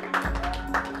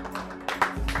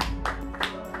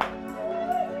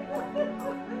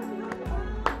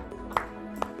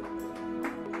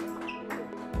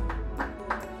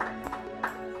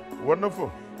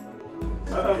 Wonderful.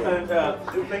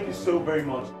 Thank you so very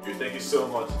much. Thank you so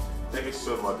much. Thank you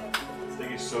so much.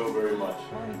 Thank you so very much.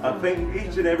 And thank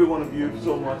each and every one of you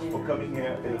so much for coming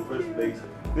here in the first place.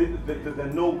 There are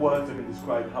no words that can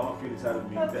describe how I feel inside of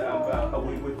me.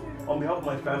 On behalf of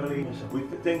my family,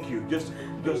 thank you. Just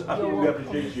we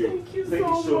appreciate you. Thank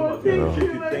you so much. We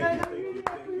appreciate you.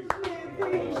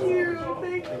 Thank you.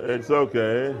 It's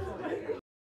okay.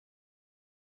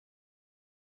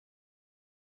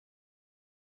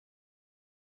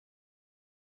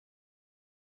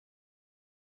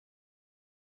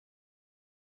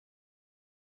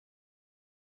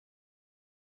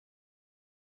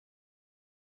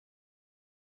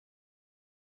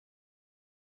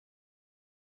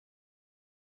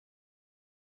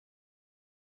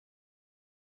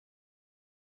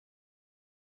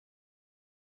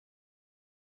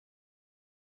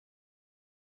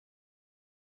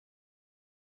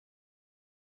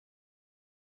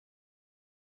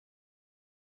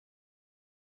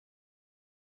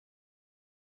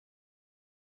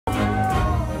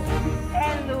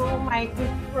 Hello, my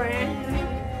good friend.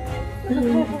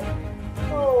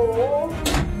 Oh,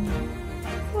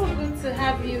 so good to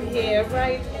have you here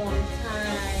right on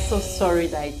time. So sorry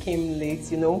that I came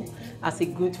late, you know. As a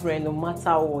good friend, no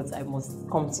matter what, I must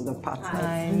come to the party.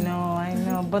 I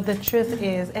know. But the truth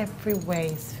is, everywhere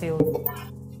is filled.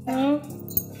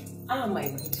 Ah, my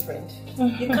good friend.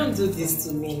 You can't do this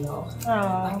to me now.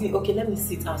 Okay, let me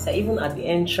sit outside, even at the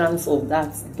entrance of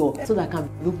that door, so that I can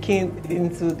be looking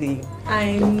into the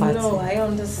I party. know, I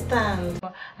understand.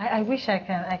 I wish I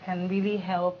can really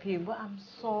help you, but I'm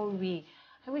sorry.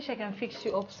 I wish I can fix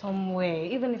you up somewhere,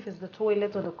 even if it's the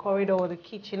toilet or the corridor or the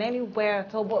kitchen, anywhere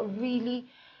at all. But really,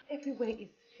 everywhere is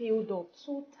filled up,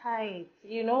 so tight,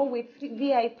 you know, with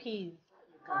VIPs. You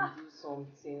can do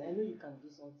something. I know you can do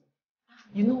something.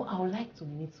 You know, I would like to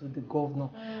meet with the governor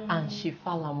and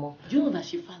Shifalamo. Do you know that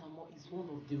Shifalamo is one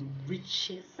of the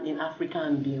richest in Africa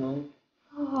and beyond?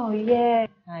 Oh, yeah.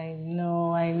 I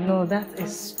know. That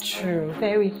is true.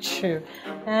 Very true.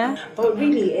 Huh? But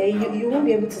really, you won't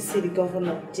be able to see the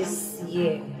governor this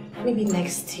year. Maybe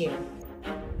next year.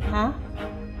 Huh?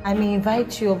 I may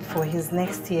invite you up for his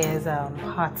next year's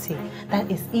party.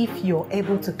 That is if you're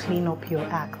able to clean up your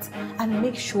act and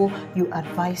make sure you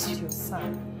advise your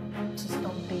son to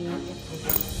stop being a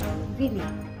really.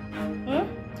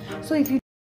 So if you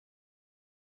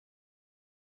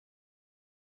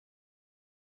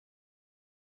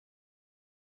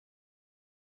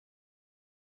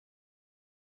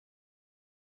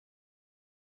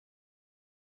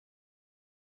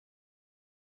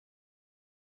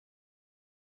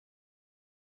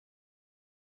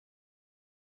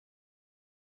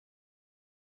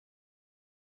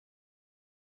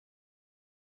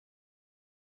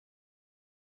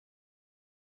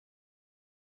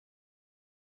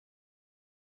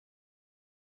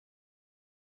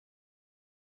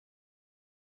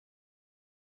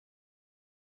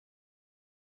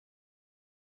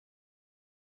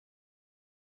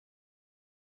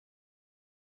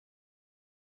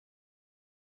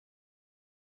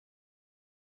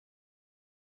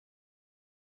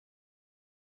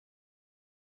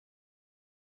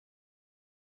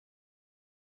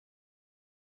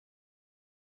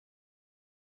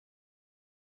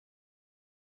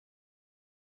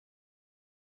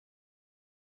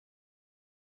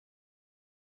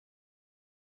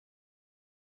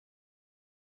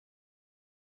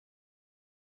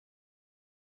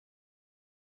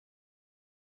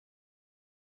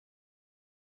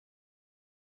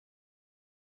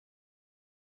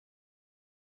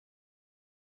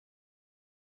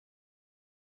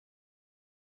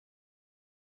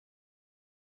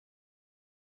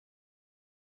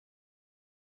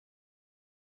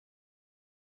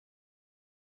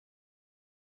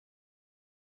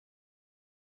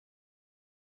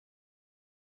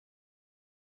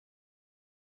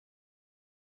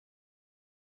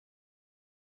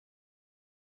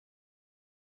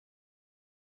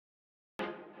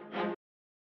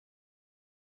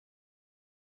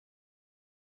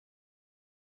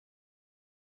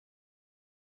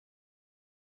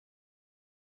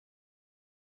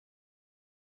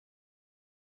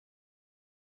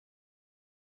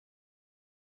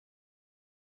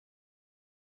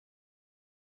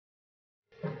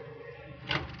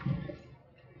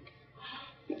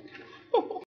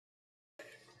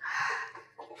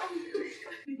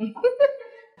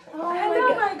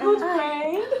Hello, my good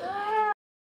friend.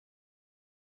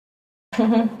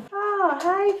 Oh,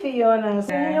 hi, Fiona.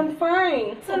 I'm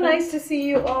fine. So nice to see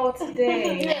you all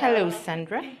today. Hello,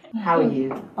 Sandra. How are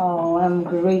you? Oh, I'm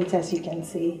great, as you can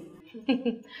see.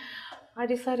 I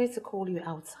decided to call you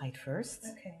outside first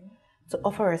to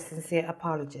offer a sincere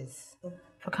apologies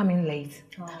for coming late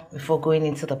before going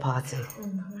into the party.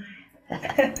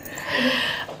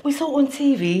 We saw on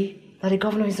TV that the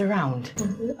governor is around.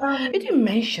 You didn't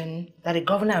mention that the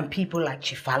governor and people like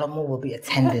Chifalomo will be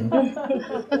attending.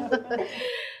 The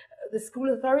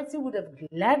school authority would have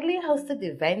gladly hosted the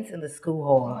event in the school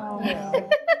hall.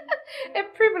 A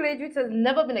privilege which has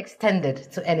never been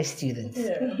extended to any student.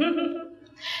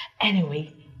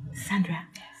 Anyway, Sandra,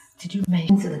 did you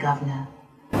mention to the governor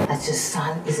that your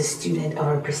son is a student of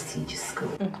a prestigious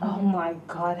school? Oh my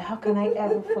God, how can I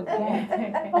ever forget?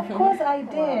 Of course I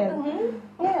did.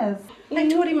 Yes. I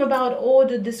told him about all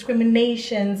the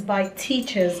discriminations by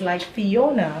teachers like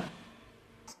Fiona,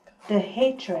 the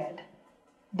hatred,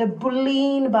 the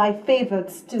bullying by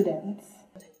favored students,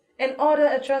 and other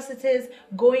atrocities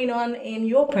going on in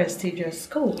your prestigious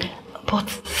school. But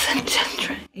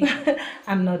Sandra...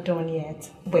 I'm not done yet.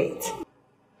 Wait.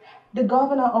 The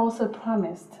governor also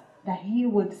promised that he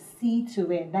would see to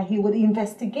it, that he would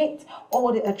investigate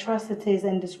all the atrocities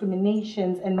and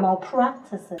discriminations and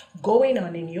malpractices going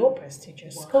on in your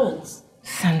prestigious schools.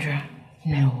 Sandra,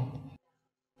 no.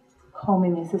 Call me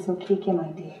Mrs. Okeke, my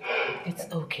dear. It's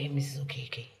okay, Mrs.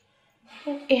 Okeke.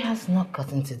 It has not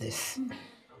gotten to this.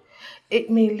 It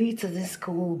may lead to this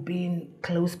school being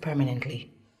closed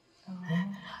permanently.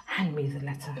 Hand me the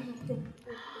letter.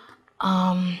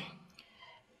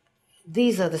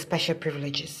 These are the special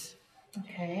privileges.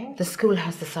 Okay. The school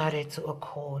has decided to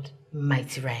accord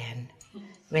Mighty Ryan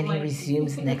when he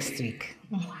resumes next week.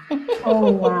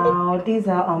 Oh wow, these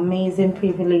are amazing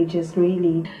privileges,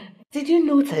 really. Did you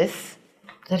notice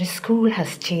that the school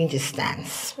has changed its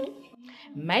stance?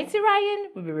 Mighty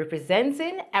Ryan will be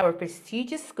representing our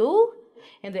prestigious school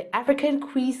in the African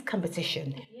Quiz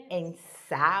competition in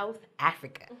South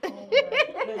Africa.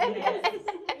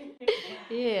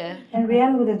 Yeah. And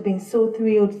Ryan would have been so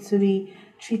thrilled to be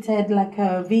treated like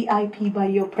a VIP by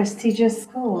your prestigious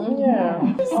school.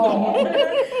 Yeah. Oh.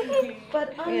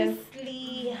 But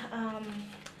honestly,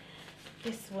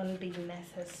 this won't be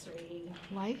necessary.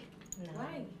 Why? No.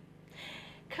 Why?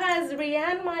 Because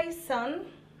Ryan, my son,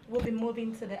 will be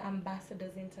moving to the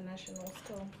Ambassadors International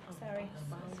School. Sorry.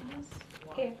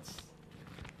 Here.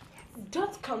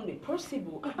 That can't be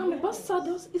possible.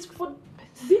 Ambassadors is for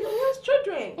billionaires'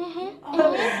 children.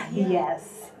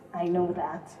 Yes, I know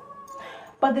that.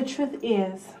 But the truth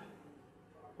is,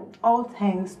 all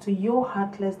thanks to your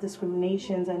heartless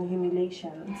discriminations and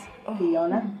humiliations,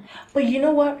 Fiona. But you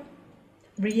know what?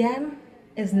 Rian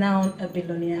is now a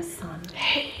billionaire's son.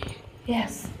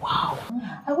 Yes. Wow.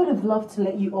 I would have loved to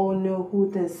let you all know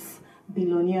who this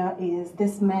billionaire is.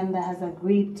 This man that has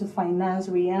agreed to finance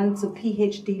Rian to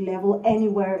PhD level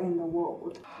anywhere in the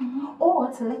world.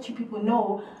 Or to let you people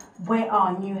know where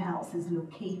our new house is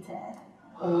located.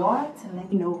 Or to let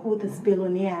you know who this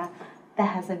billionaire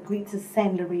that has agreed to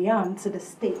send Rian to the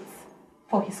States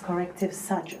for his corrective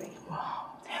surgery.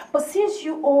 Wow. But since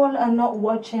you all are not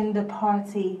watching the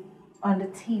party on the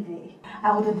TV,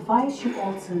 I would advise you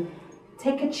all to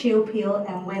take a chill pill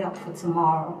and wait up for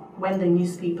tomorrow when the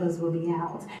newspapers will be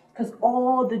out. Because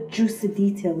all the juicy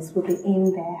details will be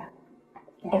in there.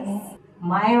 Yes.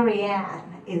 My Rian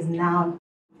is now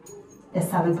a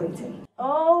celebrity.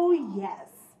 Oh yes.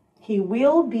 He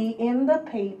will be in the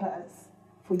papers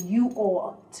for you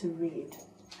all to read.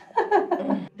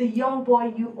 The young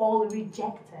boy you all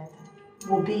rejected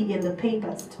will be in the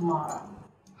papers tomorrow.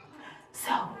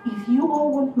 So, if you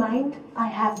all won't mind, I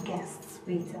have guests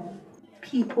waiting.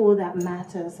 People that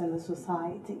matters in the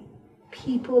society.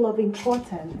 People of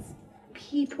importance.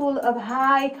 People of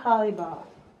high caliber,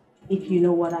 if you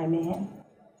know what I mean.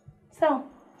 So,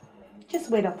 just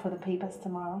wait up for the papers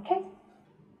tomorrow, okay?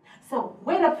 So,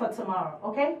 wait up for tomorrow,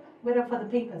 okay? Wait up for the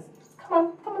papers.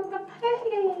 Come on.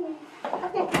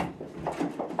 Okay.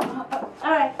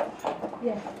 All right.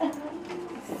 Yeah.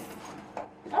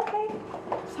 Okay.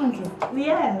 Sandra.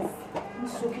 Yes.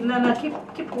 No,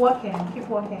 keep working.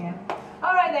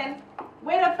 All right then.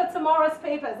 Wait up for tomorrow's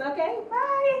papers, okay?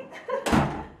 Bye.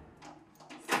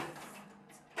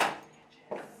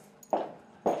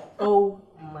 Oh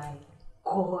my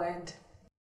God.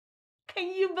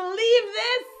 Can you believe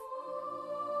this?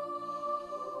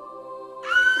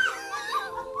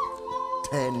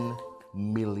 10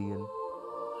 million.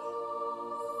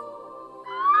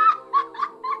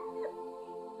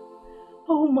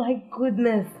 Oh my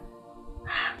goodness.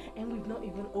 And we've not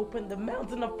even opened the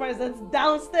mountain of presents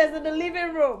downstairs in the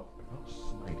living room.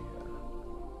 My dear.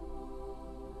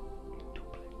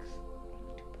 Duplex.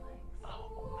 Our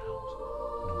own house.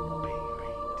 No more paying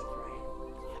rent.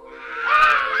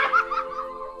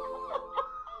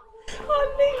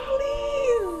 Honey,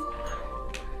 please.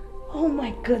 Oh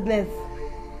my goodness.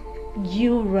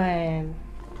 You, Ryan.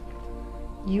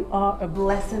 You are a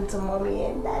blessing to mommy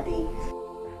and daddy.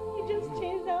 You just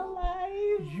changed our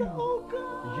lives. Oh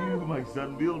God. You, my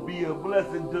son, will be a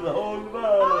blessing to the whole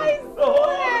world. I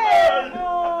swear.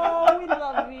 Oh, we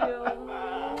love you.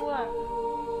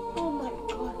 Oh my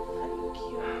God, thank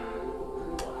you.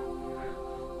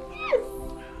 Yes.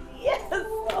 Yes.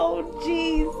 Oh,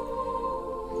 jeez.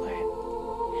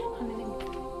 Honey, let me.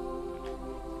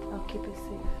 I'll keep it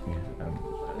safe. Yeah,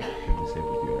 keep it safe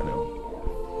with you, I know.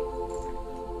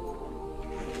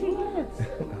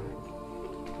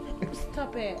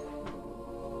 Stop it.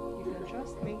 You can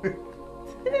trust me.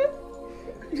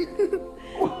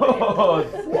 What?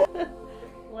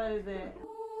 What is it?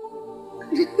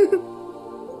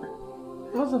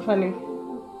 What's so funny?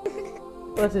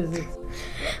 What is it?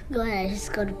 God, I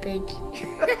just got a beg.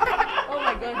 Oh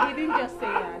my God, he didn't just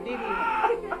say that, did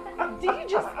he? Did you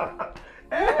just...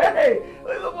 Hey,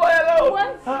 leave the boy alone.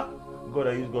 What? God, I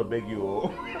just got to beg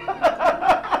you.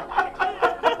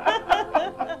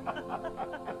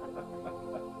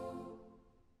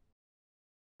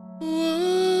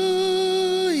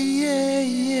 Ooh, yeah,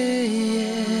 yeah,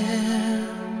 yeah.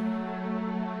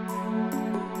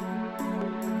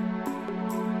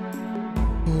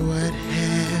 What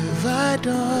have I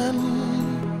done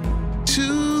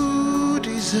to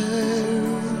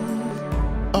deserve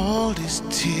all this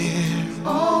tears,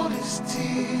 all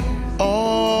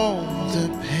the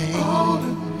pain,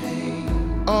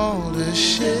 all the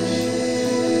shame?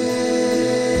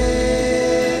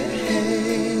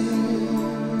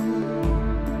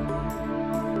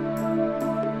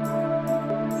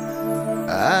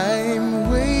 I'm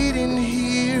waiting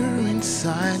here in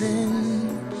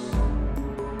silence.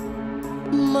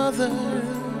 Mother,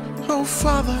 oh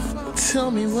Father,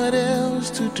 tell me what else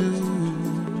to do.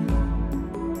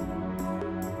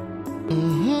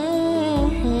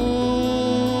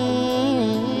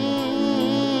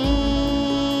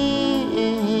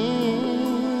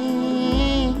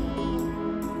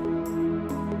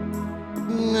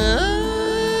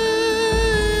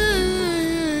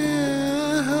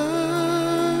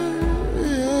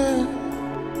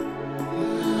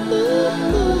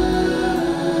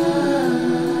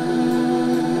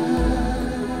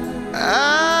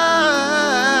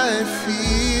 I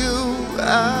feel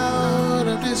out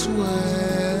of this world.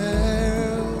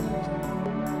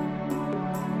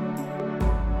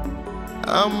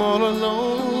 I'm all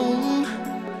alone.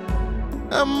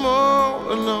 I'm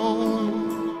all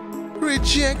alone.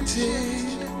 Rejected,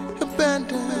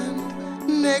 abandoned,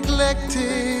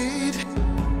 neglected,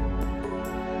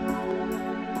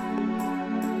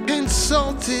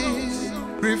 insulted,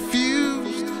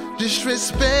 refused,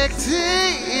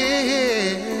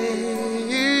 disrespected.